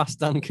how fast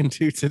Dan can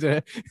do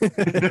today.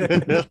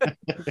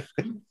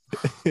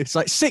 It's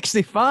like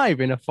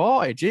 65 in a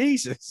 40.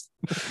 Jesus.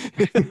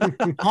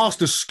 Past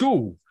the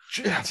school.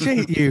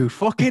 Cheat you,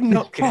 fucking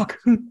nutcase.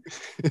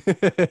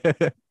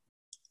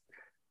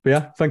 But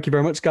yeah, thank you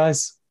very much,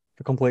 guys,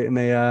 for completing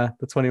the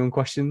 21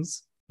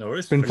 questions. No worries.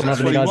 It's been fun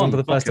having you guys on for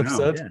the first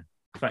episode. Yeah.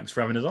 Thanks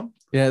for having us on.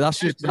 Yeah,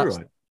 that's right.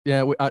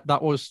 Yeah,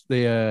 that was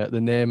the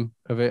name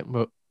of it.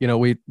 But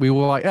we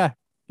were like,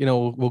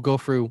 we'll go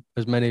through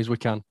as many as we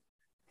can,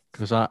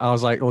 because I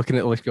was like looking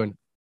at the list going,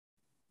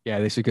 yeah,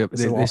 this is gonna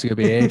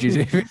be ages.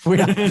 If we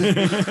had you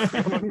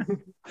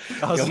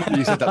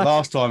said that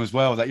last time as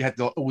well, that you had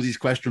all these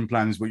question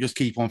plans, but just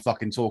keep on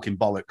fucking talking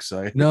bollocks.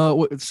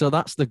 So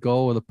that's the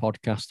goal of the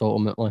podcast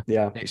ultimately.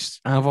 Yeah,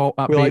 it's we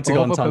like to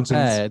go on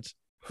prepared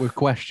with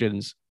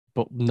questions,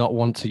 but not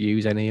want to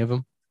use any of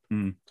them.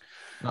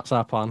 That's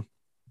our plan.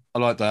 I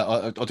like that.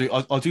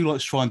 I do like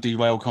to try and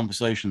derail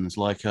conversations.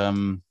 Like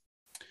we're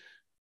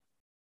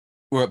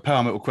at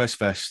Power Metal Quest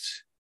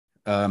Fest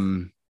a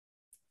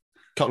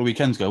couple of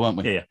weekends ago, weren't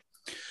we? Yeah.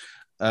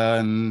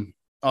 I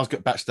was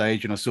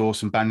backstage and I saw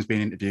some bands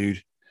being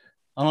interviewed,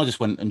 and I just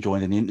went and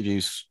joined in the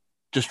interviews.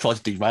 just try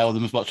to derail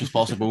them as much as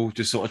possible,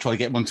 just sort of try to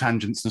get them on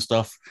tangents and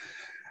stuff.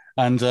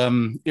 And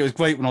it was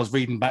great when I was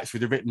reading back through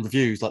the written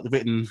reviews, like the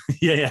written,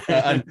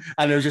 and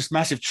there was just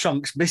massive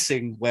chunks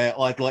missing where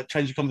I'd like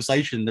changed the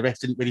conversation. The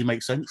rest didn't really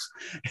make sense.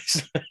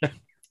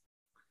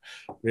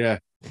 Yeah,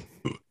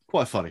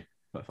 quite funny.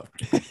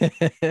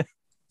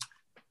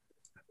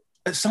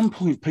 At some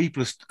point,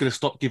 people are going to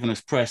stop giving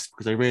us press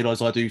because they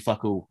realise I do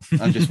fuck all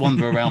and just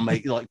wander around,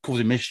 like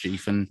causing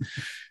mischief and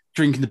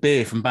drinking the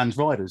beer from Band's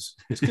Riders.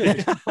 It's good.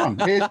 It's fun.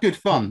 It's good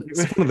fun.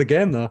 It's fun of the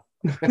game, though.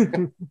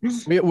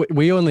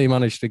 we only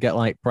managed to get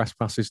like press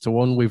passes to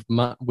one. We've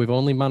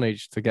only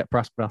managed to get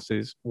press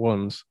passes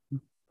once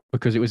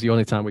because it was the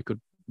only time we could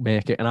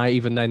make it. And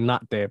even then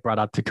that day, Brad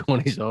had to go on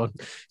his own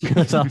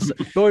because the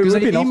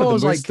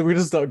emails like we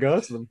just don't go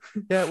to them.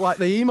 Yeah, like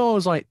the email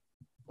was like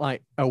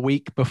a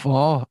week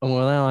before, and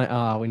we're there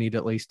like, we need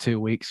at least 2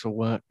 weeks for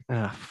work.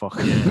 Fuck.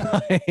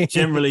 Yeah.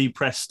 Generally,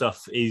 press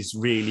stuff is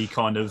really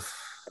kind of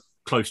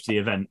close to the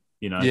event,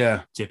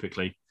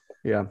 typically.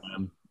 Yeah.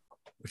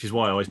 Which is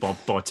why I always buy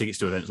tickets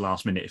to events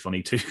last minute if I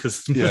need to,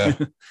 because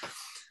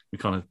we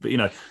kind of, but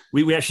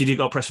we actually did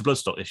got press for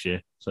Bloodstock this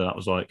year, so that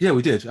was like, yeah,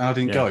 we did, and I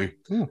didn't go.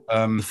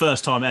 The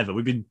first time ever.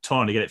 We've been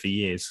trying to get it for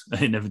years,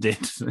 and it never did.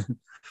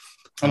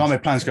 And I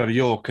made plans to go to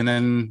York, and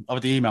then I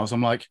had the emails.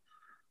 I'm like,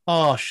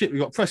 oh shit, we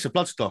got press for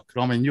Bloodstock,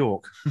 and I'm in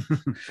York.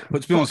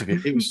 But to be honest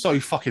with you, it was so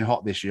fucking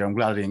hot this year. I'm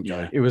glad I didn't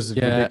go. It was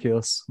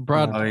ridiculous.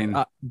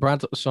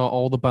 Brad saw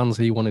all the bands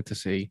he wanted to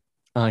see.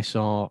 I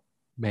saw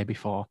maybe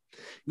 4.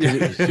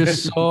 It was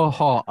just so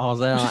hot. I was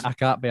there like, I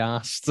can't be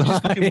asked. It's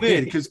fucking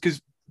weird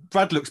because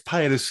Brad looks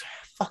pale as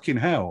fucking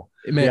hell.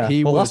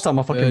 Mate, last time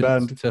I fucking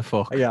burned to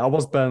fuck. Yeah, I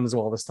was burned as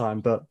well this time,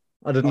 but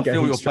I didn't get. I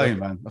feel your pain,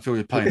 man. I feel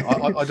your pain.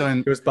 I don't.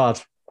 It was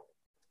bad.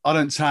 I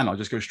don't tan. I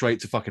just go straight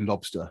to fucking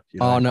lobster.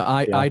 Oh no,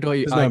 I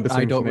don't.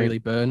 I don't really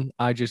burn.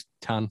 I just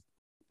tan.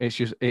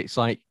 It's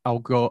like I'll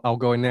go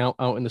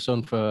out in the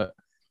sun for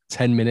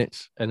 10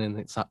 minutes and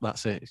then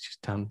that's it. It's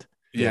just tanned.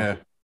 Yeah.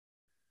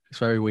 It's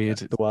very weird.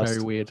 It's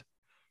very weird.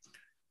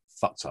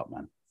 Fucked up,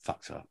 man.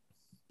 Fucked up.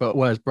 But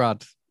whereas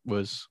Brad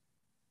was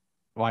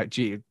like,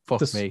 gee,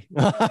 fuck me.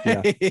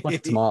 Yeah, like a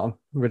tomato.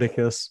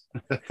 Ridiculous.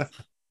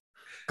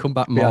 Come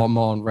back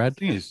more and red. The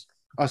thing is,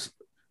 us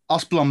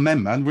blonde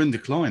men, man, we're in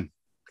decline.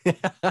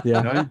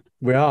 Yeah,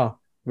 we are.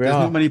 There's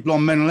not many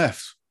blonde men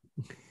left.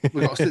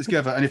 We've got to stick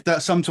together. And if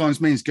that sometimes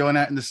means going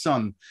out in the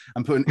sun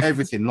and putting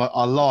everything, like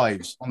our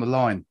lives, on the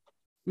line,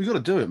 we've got to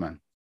do it,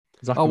 man.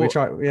 Exactly. We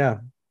try, yeah.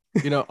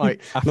 I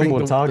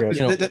think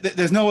target.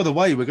 There's no other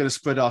way we're going to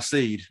spread our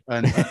seed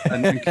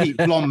and keep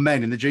blonde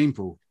men in the gene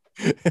pool.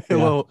 Yeah.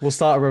 Well, we'll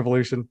start a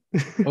revolution.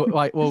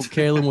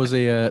 Caelan was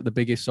the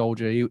biggest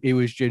soldier. He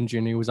was ginger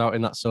and he was out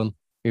in that sun.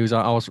 He was.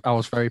 I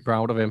was very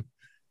proud of him.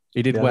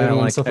 He did wear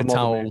like a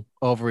towel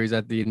over his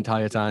head the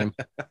entire time,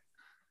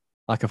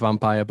 like a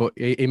vampire. But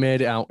he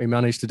made it out. He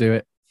managed to do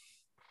it.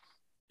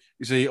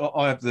 You see,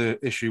 I have the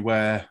issue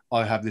where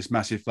I have this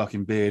massive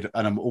fucking beard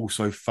and I'm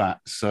also fat.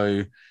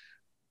 So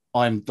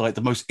I'm like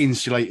the most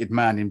insulated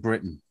man in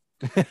Britain.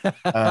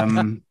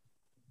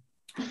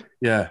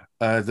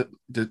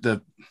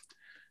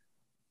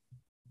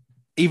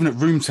 Even at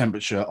room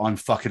temperature, I'm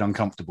fucking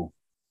uncomfortable.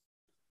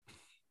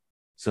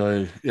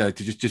 So to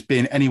just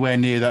being anywhere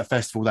near that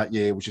festival that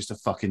year was just a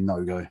fucking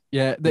no-go.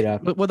 Yeah,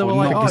 but they were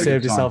like, you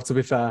saved yourself. To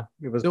be fair,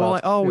 it was. They were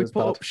like, we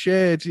put up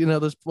shade.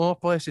 There's more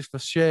places for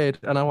shade,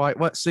 and I'm like,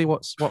 let's see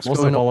what's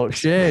going on.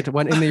 Shade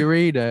went in the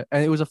arena,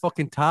 and it was a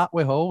fucking tarp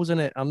with holes in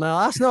it. I'm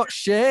like, that's not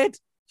shade.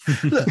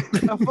 Look,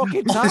 a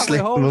fucking tarp with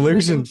holes. An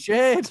illusion.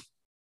 Shade.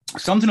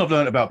 Something I've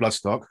learned about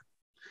Bloodstock.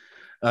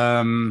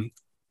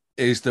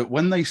 Is that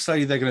when they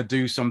say they're going to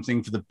do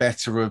something for the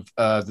better of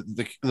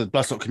the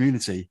Bloodstock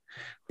community,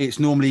 it's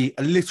normally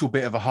a little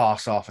bit of a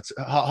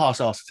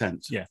half-assed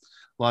attempt. Yeah.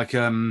 Like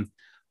after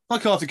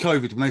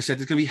COVID, when they said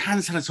there's going to be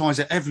hand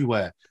sanitizer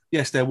everywhere.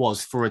 Yes, there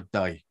was for a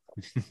day.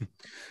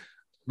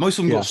 Most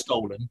of them got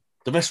stolen.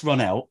 The rest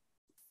run out,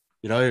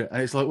 and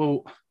it's like,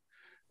 well,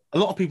 a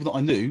lot of people that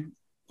I knew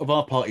of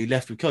our party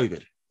left with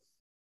COVID.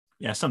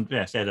 Yeah, there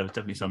were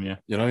definitely some, yeah.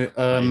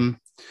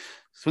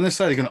 So when they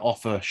say they're going to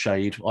offer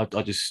shade, I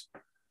just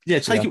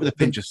take it with a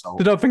pinch of salt.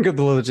 They don't think of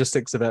the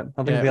logistics of it.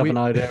 I think they have an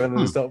idea and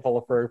they just don't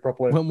follow through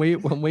properly.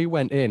 When we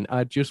went in,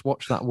 I just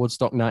watched that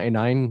Woodstock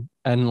 99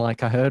 and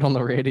like I heard on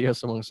the radio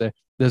someone say,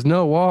 "There's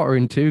no water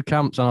in 2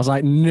 camps," and I was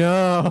like,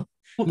 "No."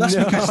 Well, that's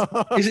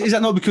because is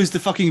that not because the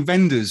fucking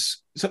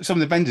vendors, some of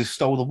the vendors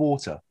stole the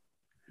water?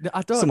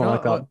 I don't Something know.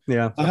 like that.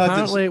 Yeah.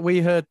 Apparently, we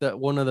heard that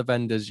one of the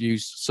vendors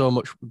used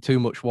too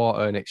much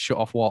water and it shut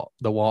off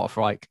the water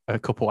for like a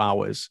couple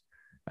hours.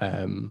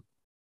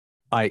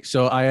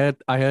 So I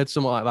heard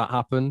something like that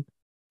happen.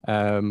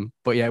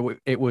 But yeah,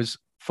 it was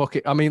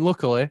fucking. I mean,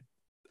 luckily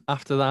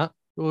after that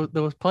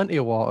there was plenty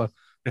of water.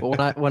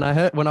 But when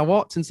I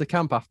walked into the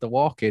camp after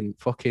walking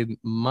fucking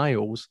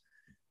miles,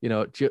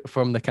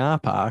 from the car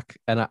park,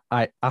 and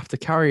I after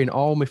carrying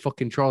all my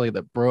fucking trolley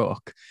that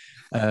broke,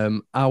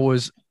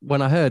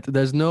 when I heard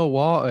there's no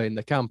water in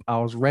the camp, I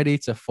was ready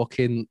to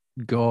fucking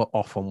go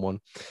off on one.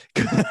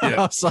 I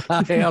was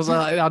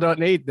like, I don't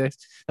need this.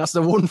 That's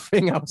the one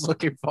thing I was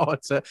looking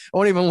forward to. I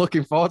wasn't even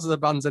looking forward to the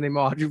bands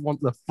anymore. I just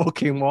want the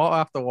fucking water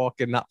after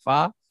walking that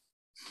far.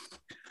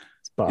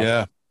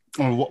 Yeah.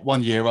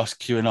 One year, us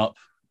queuing up.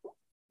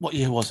 What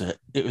year was it?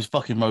 It was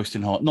fucking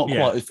roasting hot. Not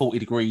quite a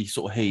 40-degree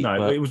sort of heat. No,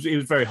 but it was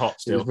very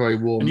hot still. It was very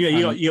warm. And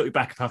you got your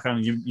backpack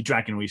and you're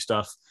dragging all your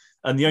stuff.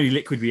 And the only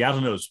liquid we had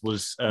on us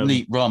was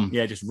neat rum.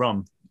 Yeah, just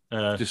rum.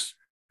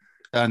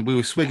 And we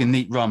were swigging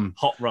neat rum.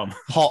 Hot rum.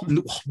 Hot,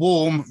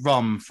 warm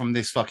rum from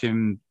this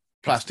fucking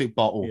plastic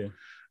bottle. Yeah.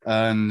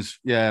 And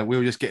we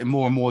were just getting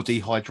more and more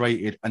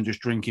dehydrated and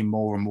just drinking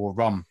more and more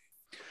rum.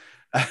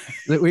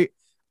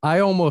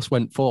 I almost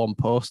went full on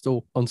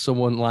postal on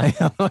someone like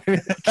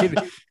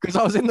because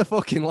I was in the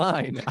fucking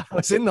line. I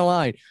was in the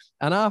line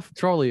and half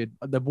trolley,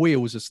 the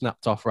wheels are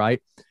snapped off,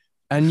 right?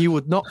 And you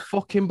would not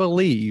fucking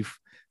believe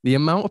the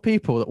amount of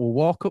people that will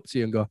walk up to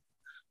you and go,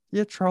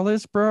 "Your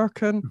trolley's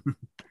broken."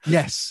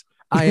 Yes,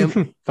 I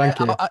am. Thank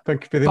you.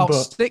 Thank you for the about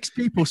input. 6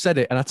 people said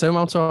it, and I turned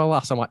around to our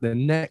last. I'm like, the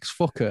next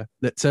fucker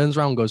that turns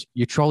around and goes,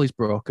 "Your trolley's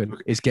broken,"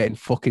 is getting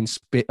fucking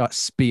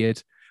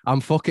speared. I'm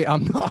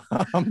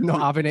not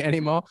having it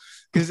anymore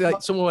because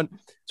like someone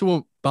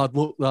bad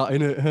luck that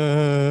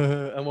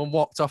innit, and when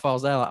walked off, I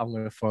was there like, I'm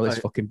gonna throw this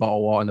fucking bottle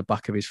of water in the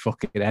back of his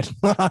fucking head.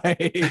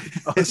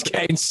 I was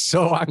getting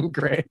so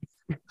angry.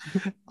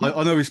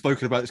 I know we've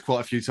spoken about this quite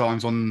a few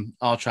times on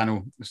our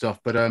channel and stuff,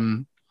 but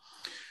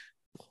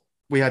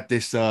we had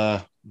this we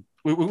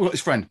got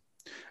this friend,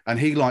 and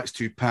he likes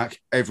to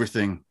pack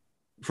everything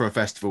for a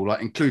festival,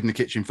 like including the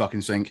kitchen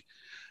fucking sink.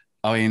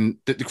 I mean,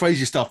 the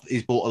crazy stuff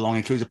he's brought along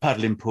includes a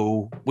paddling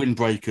pool,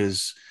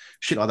 windbreakers,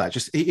 shit like that.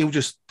 He'll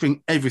just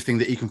bring everything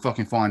that he can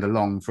fucking find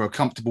along for a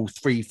comfortable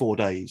 3-4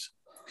 days.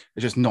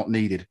 It's just not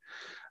needed.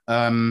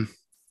 Anyway,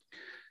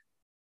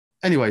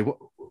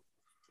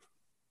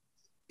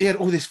 he had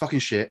all this fucking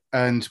shit,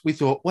 and we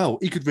thought, well,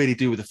 he could really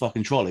do with a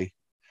fucking trolley.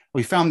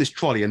 We found this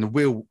trolley, and the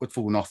wheel had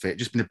fallen off it,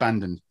 just been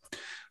abandoned.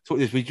 So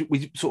what it is,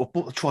 we sort of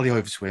brought the trolley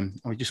over to him,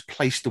 and we just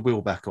placed the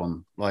wheel back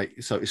on,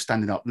 like so it's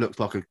standing up, looked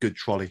like a good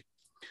trolley.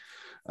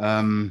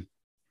 And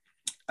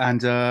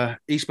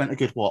he spent a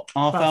good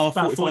half hour,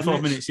 about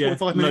 45 minutes,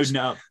 45 minutes, loading it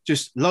up,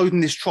 just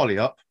loading this trolley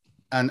up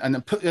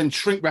and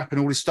shrink wrapping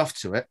all this stuff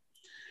to it.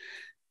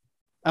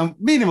 And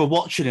me and him were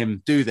watching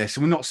him do this,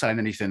 and we're not saying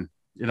anything,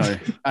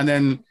 And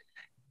then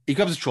he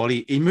grabs the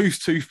trolley, he moves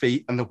 2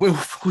 feet, and the wheel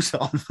falls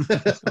off.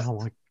 Oh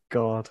my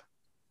god!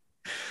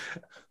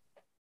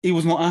 He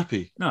was not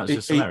happy. No, it's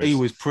just hilarious. He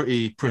was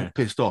pretty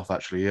pissed off,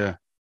 actually. Yeah,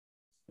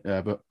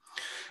 but.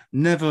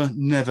 Never,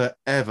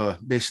 ever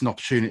miss an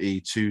opportunity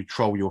to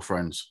troll your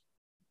friends.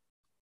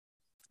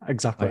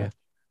 Exactly.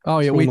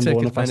 We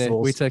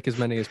take as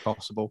many as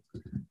possible.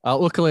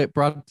 Luckily,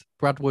 Brad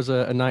was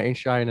a knight in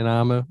shining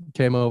armor,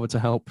 came over to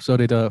help. So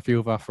did a few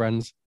of our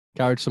friends.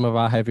 Carried some of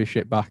our heavy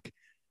shit back.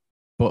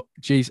 But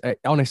geez,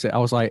 honestly, I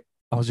was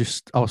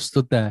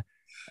stood there,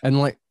 and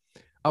like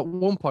at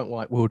one point,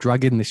 like we were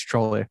dragging this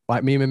trolley.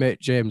 Like me and my mate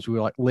James, we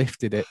were like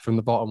lifted it from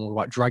the bottom. We were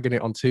like dragging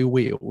it on 2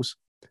 wheels.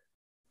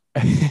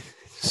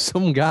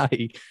 Some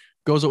guy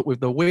goes up with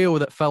the wheel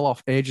that fell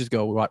off ages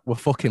ago. We're like, we're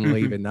fucking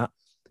leaving that.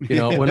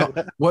 We're not.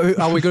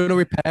 Are we going to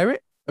repair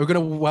it? Are we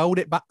going to weld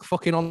it back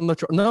fucking on the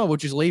truck? No, we're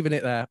just leaving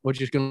it there. We're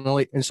just going to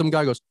leave. And some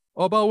guy goes,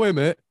 "Oh, by the way,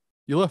 mate,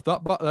 you left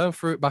that back there and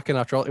threw it back in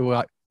our trolley." We're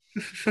like,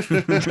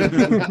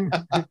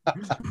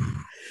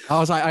 I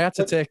was like, I had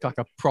to take like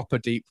a proper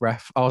deep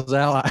breath. I was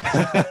there like,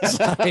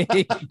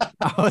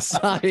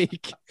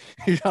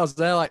 I was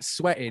there like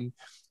sweating.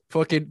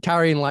 Fucking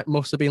carrying like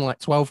must have been like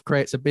 12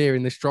 crates of beer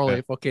in this trolley.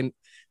 Yeah. Fucking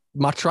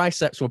my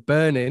triceps were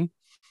burning,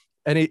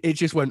 and it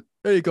just went,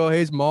 "There you go,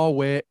 here's more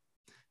weight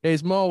to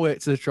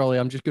the trolley.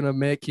 I'm just gonna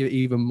make you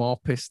even more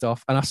pissed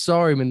off." And I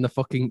saw him in the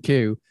fucking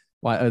queue,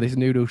 like at this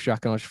noodle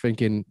shack, and I was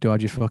thinking, do I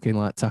just fucking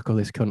like tackle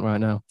this cunt right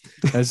now?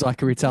 As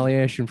like a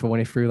retaliation for when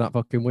he threw that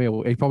fucking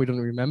wheel. He probably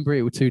doesn't remember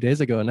it was 2 days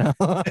ago now.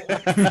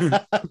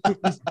 The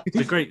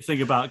great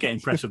thing about getting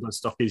press with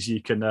stock is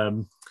you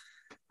can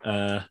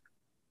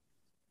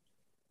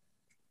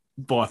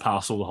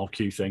bypass all the whole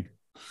queue thing.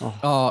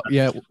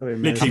 Yeah,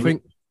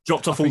 literally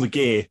dropped off all the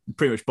gear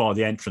pretty much by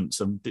the entrance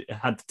and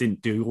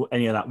didn't do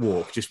any of that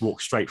walk. Just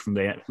walked straight from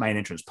the main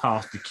entrance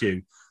past the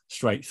queue,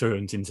 straight through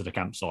and into the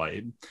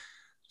campsite.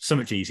 So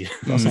much easier.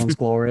 That sounds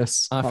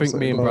glorious. I think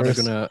me and Brad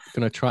are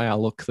gonna try our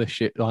luck this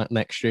shit like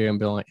next year and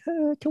be like,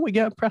 hey, can we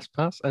get a press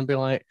pass? And be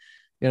like,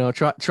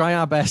 try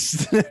our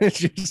best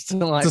just to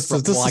like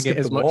flag it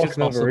as much as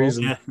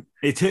possible. Yeah.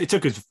 It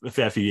took us a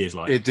fair few years.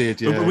 Like it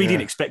did, yeah. But we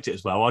didn't expect it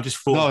as well. I just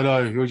thought,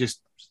 no, we were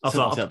just. I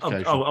thought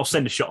I'll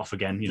send a shot off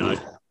again,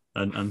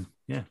 and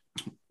yeah.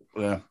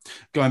 Yeah.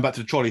 Going back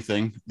to the trolley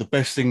thing, the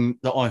best thing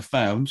that I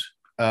found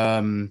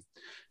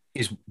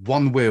is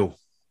one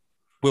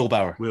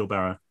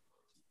wheelbarrow.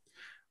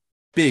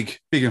 Big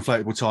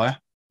inflatable tire.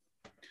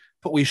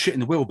 Put all your shit in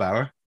the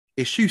wheelbarrow.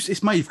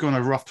 It's made for going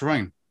over rough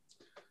terrain.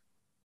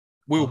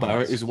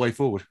 Wheelbarrow is the way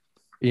forward.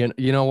 You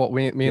know what?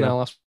 Me and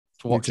Al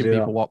watching do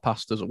people that. walk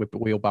past us with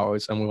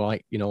wheelbarrows, and we're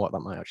like, you know what? That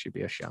might actually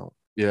be a shout.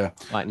 Yeah.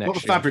 Like Not the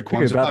next year. fabric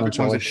ones. The Batman fabric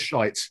ones are choice.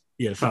 shite.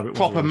 Yeah, the fabric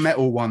Proper ones are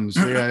metal ones.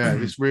 Yeah.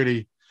 It's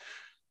really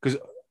because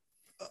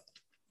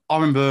I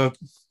remember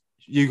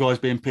you guys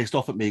being pissed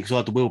off at me because I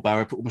had the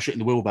wheelbarrow, put all my shit in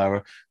the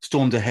wheelbarrow,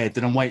 stormed ahead,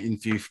 then I'm waiting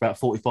for you for about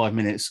 45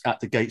 minutes at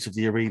the gates of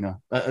the arena,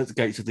 at the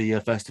gates of the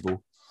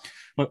festival.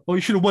 Like, oh,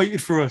 you should have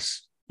waited for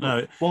us.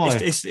 No, Why?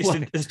 it's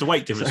the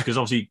weight difference because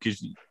obviously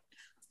because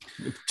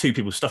two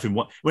people stuffing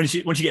one. Once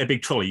you get a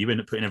big trolley, you end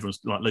up putting everyone's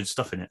like loads of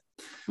stuff in it.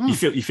 You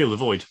feel the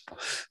void.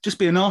 Just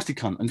be a nasty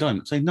cunt and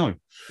don't say no.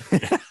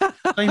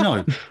 Say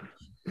no.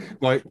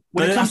 Right.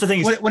 When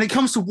it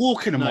comes to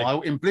walking a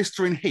mile in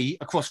blistering heat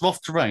across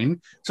rough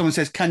terrain, someone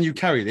says, "Can you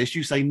carry this?"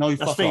 You say, "No."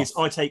 That's fuck the thing.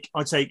 off.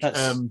 I take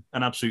an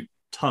absolute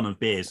ton of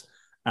beers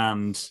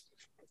and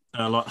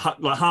like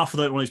half of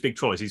one of those big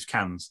trolleys, these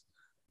cans,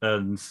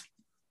 and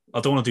I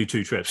don't want to do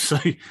 2 trips. So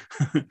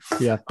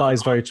Yeah, that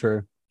is very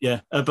true.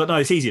 yeah, but no,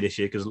 it's easier this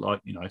year because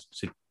like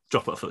so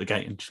drop it off at the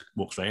gate and just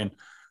walk straight in.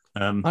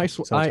 I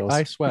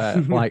swear,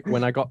 like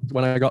when I got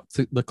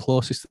to the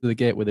closest to the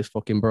gate with this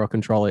fucking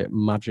broken trolley,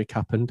 magic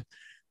happened.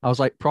 I was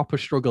like proper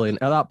struggling.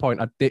 At that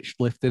point, I ditched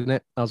lifting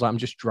it. I was like, I'm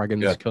just dragging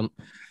this cunt.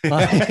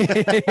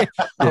 Like,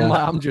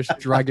 I'm just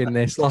dragging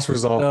this. Last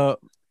resort. So,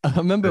 I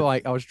remember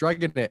like I was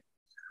dragging it,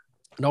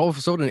 and all of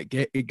a sudden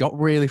it got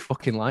really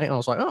fucking light. And I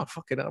was like, oh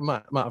fucking, I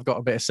might have got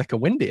a bit of second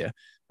wind here.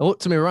 I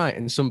looked to my right,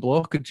 and some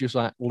bloke had just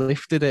like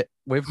lifted it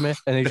with me,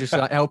 and he's just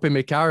like helping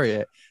me carry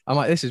it. I'm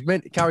like, this is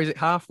mint. He carries it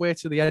halfway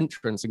to the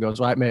entrance and goes,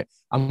 right, mate,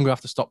 I'm gonna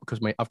have to stop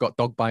because mate, I've got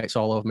dog bites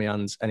all over my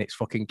hands, and it's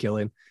fucking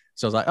killing.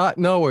 So I was like, all right,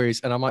 no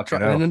worries. And I'm like,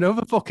 and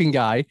another fucking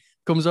guy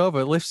comes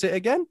over, lifts it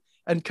again,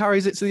 and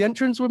carries it to the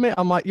entrance with me.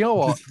 I'm like, you know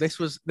what?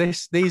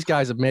 These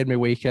guys have made me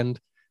weekend.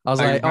 I was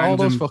like, all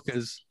those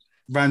fuckers.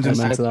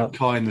 Random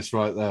kindness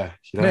right there.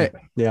 You know? Mate,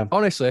 yeah.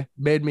 Honestly,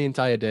 made me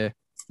entire day.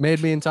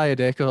 Made me entire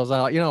day because I was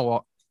like, you know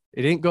what?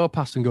 He didn't go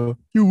past and go,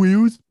 your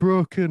wheel's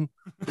broken.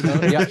 You know,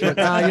 he actually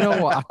went, you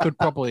know what? I could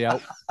probably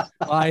help.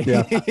 Like,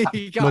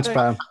 much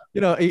better.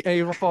 You know,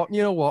 he thought,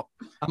 you know what?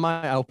 I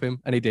might help him.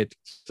 And he did.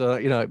 So,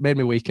 you know, it made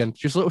me weekend.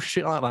 Just little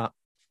shit like that,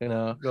 you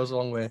know, goes a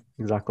long way.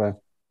 Exactly.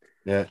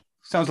 Yeah.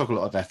 Sounds like a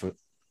lot of effort.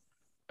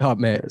 Oh,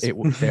 mate, it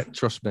would.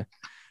 Trust me.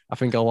 I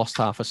think I lost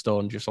half a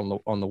stone just on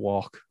the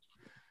walk.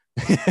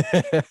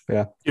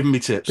 Yeah. Giving me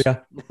tips. Yeah.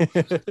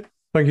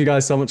 Thank you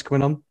guys so much for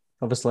coming on.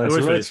 Obviously.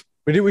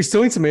 We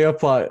still need to meet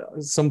up like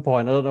at some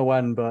point. I don't know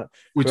when, but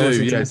we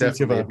do. Yeah,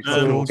 definitely.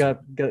 So we'll get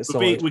it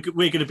sorted.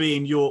 We're going to be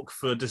in York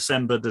for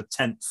December the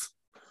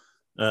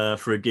 10th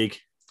for a gig.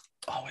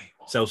 Oh, wait.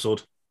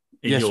 Sellsword.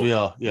 Yes, York. we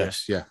are.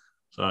 Yes, yeah.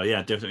 So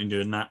yeah, definitely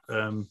doing that.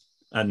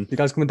 And you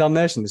guys coming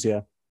Damnation this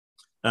year?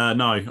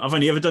 No, I've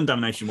only ever done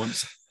Damnation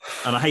once,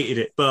 and I hated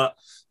it. But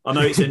I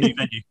know it's a new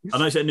venue.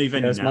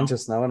 It's now.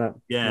 Manchester now, isn't it?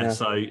 Yeah,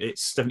 so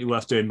it's definitely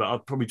worth doing. But I'll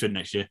probably do it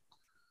next year.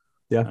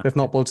 Yeah, if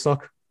not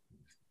Bloodstock.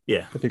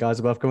 Yeah, if you guys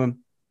are both coming.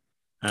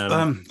 I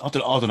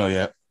don't know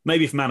yet.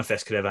 Maybe if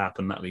Manifest could ever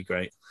happen, that'd be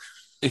great.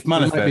 If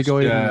Manifest,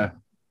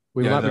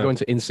 we might be going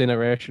to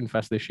Incineration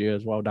Fest this year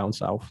as well down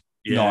south.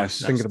 Yeah,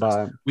 nice. Thinking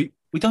about it.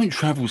 We don't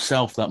travel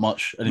south that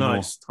much anymore. No,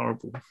 it's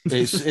horrible.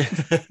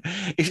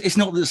 It's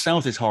not that the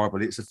south is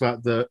horrible. It's the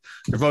fact that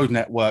the road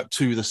network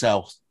to the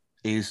south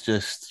is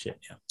just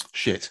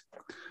shit.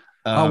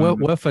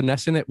 We're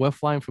finessing it. We're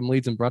flying from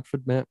Leeds and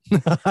Bradford, mate. We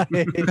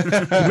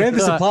made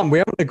this a plan. We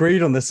haven't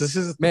agreed on this. This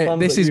is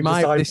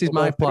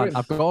my plan.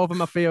 I've got over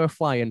my fear of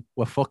flying.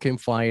 We're fucking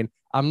flying.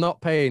 I'm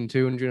not paying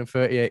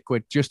 238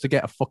 quid just to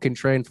get a fucking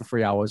train for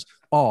 3 hours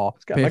or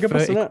pay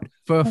 30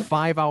 for a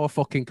 5-hour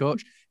fucking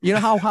coach. You know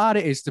how hard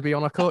it is to be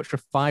on a coach for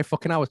 5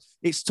 fucking hours?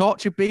 It's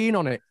torture being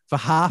on it for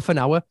half an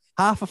hour.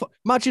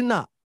 Imagine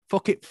that.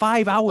 Fuck it.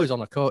 5 hours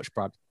on a coach,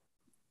 Brad.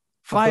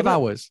 5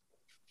 hours.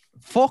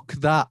 Fuck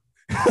that.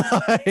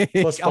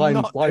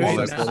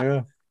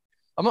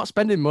 I'm not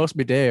spending most of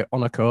my day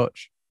on a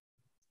coach.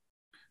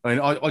 I mean,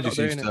 I just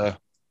used to,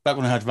 back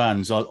when I had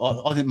vans, I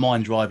didn't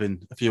mind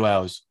driving a few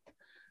hours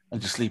and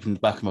just sleep in the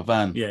back of my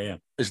van. Yeah.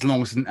 As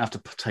long as I didn't have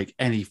to take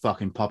any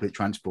fucking public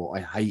transport.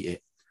 I hate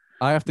it.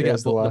 I have to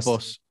get the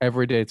bus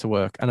every day to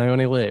work, and I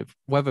only live.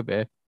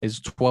 Weatherby is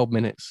 12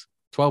 minutes.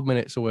 12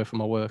 minutes away from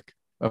my work,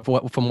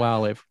 from where I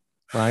live.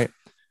 Right?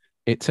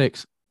 It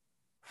takes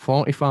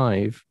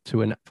 45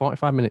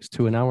 minutes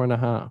to an hour and a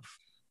half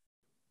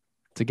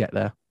to get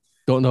there.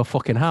 Don't know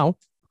fucking how,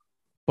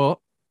 but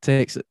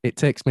it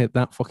takes me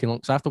that fucking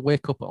long. So I have to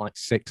wake up at like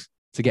 6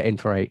 to get in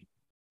for 8.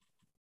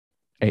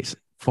 It's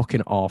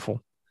fucking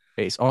awful.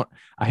 I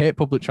hate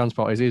public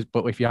transport as is,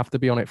 but if you have to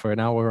be on it for an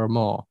hour or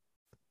more,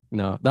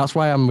 no, that's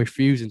why I'm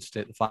refusing to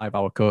take the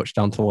 5-hour coach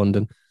down to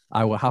London.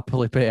 I will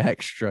happily pay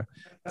extra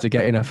to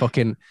get in a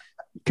fucking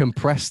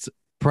compressed,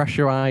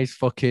 pressurized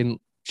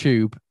fucking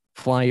tube,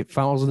 fly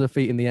thousands of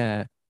feet in the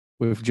air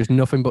with just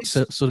nothing but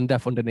sudden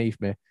death underneath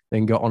me,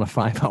 then got on a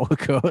 5-hour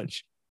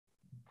coach.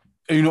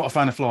 Are you not a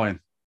fan of flying?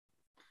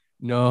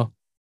 No.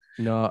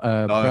 I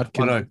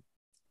know.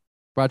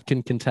 Brad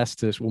can contest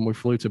this. When we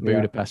flew to Yeah.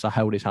 Budapest, I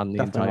held his hand the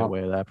Definitely entire not.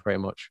 way there, pretty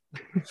much.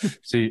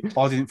 See,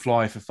 I didn't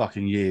fly for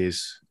fucking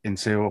years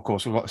until, of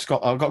course, I've got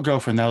a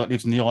girlfriend now that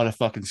lives in the Isle of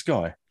fucking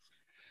Skye,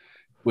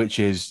 which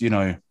is, you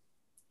know,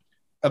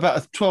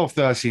 about a 12,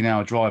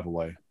 13-hour drive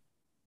away,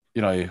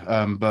 you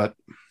know. But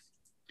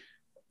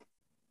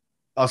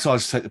I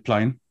decided to take the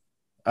plane,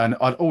 and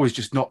I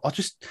just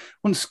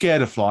wasn't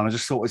scared of flying. I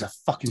just thought it was a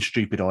fucking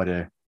stupid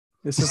idea.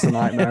 It's just a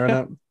nightmare, isn't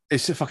it?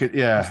 It's a fucking,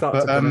 yeah. Start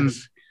But to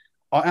finish.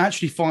 I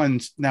actually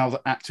find now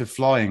the act of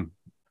flying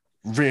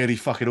really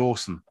fucking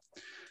awesome.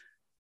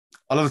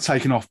 I love the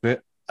taking off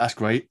bit. That's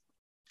great.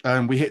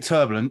 We hit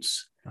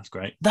turbulence. That's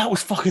great. That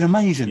was fucking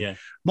amazing. Yeah.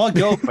 My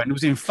girlfriend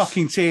was in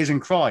fucking tears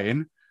and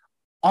crying.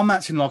 I'm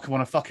acting like I'm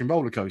on a fucking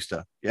roller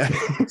coaster. Yeah.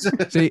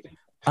 See,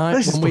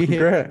 This is when we fucking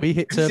great.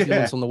 hit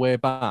turbulence Yeah. on the way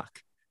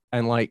back,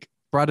 and like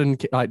Brad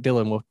and like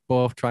Dylan were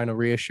both trying to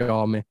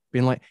reassure me,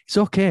 being like, "It's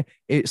okay.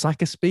 It's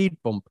like a speed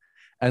bump."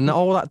 And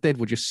all that did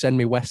was just send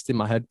me west in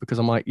my head, because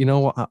I'm like, you know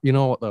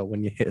what though,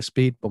 when you hit a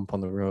speed bump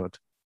on the road,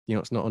 you know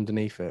it's not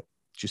underneath it,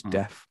 it's just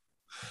death.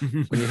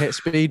 When you hit a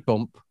speed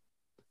bump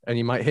and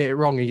you might hit it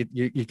wrong, and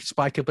you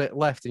spike a bit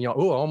left, and you're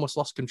like, oh, I almost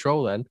lost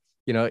control. Then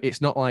you know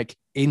it's not like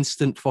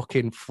instant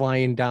fucking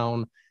flying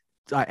down.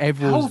 Like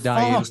everyone's How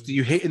dying. fast are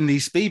you hitting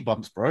these speed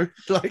bumps, bro?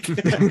 Like,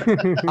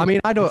 I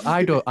mean, I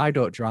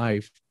don't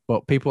drive,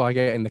 but people I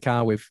get in the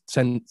car with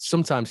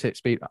sometimes hit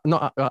speed.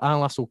 Not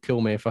Alice will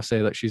kill me if I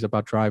say that she's a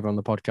bad driver on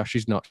the podcast.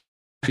 She's not.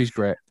 She's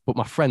great. But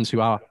my friends who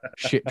are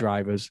shit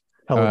drivers,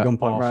 Hell at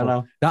gunpoint right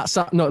awful.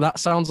 now. That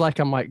sounds like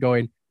I'm like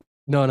going,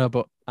 no,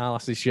 but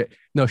Alice is shit.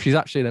 No, she's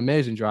actually an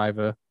amazing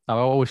driver. I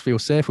always feel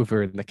safe with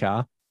her in the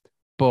car.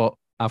 But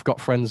I've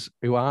got friends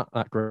who aren't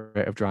that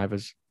great of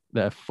drivers.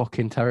 They're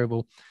fucking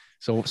terrible.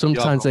 So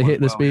sometimes they hit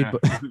the speed,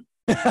 but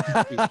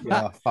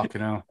yeah,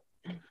 fucking hell.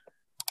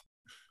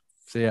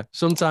 so yeah,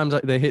 sometimes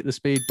they hit the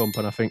speed bump,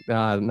 and I think,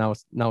 now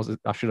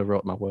I should have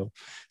wrote my will.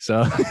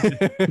 So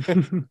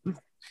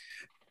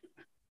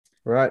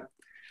Right.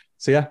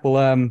 So yeah,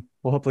 we'll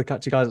hopefully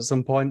catch you guys at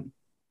some point,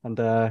 and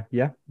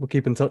yeah, we'll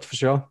keep in touch for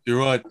sure. You're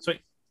right. Sweet.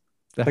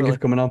 Thank you definitely. for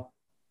coming on.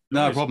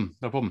 No problem.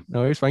 No problem.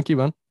 No worries. Thank you,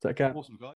 man. Take care. Awesome, guys.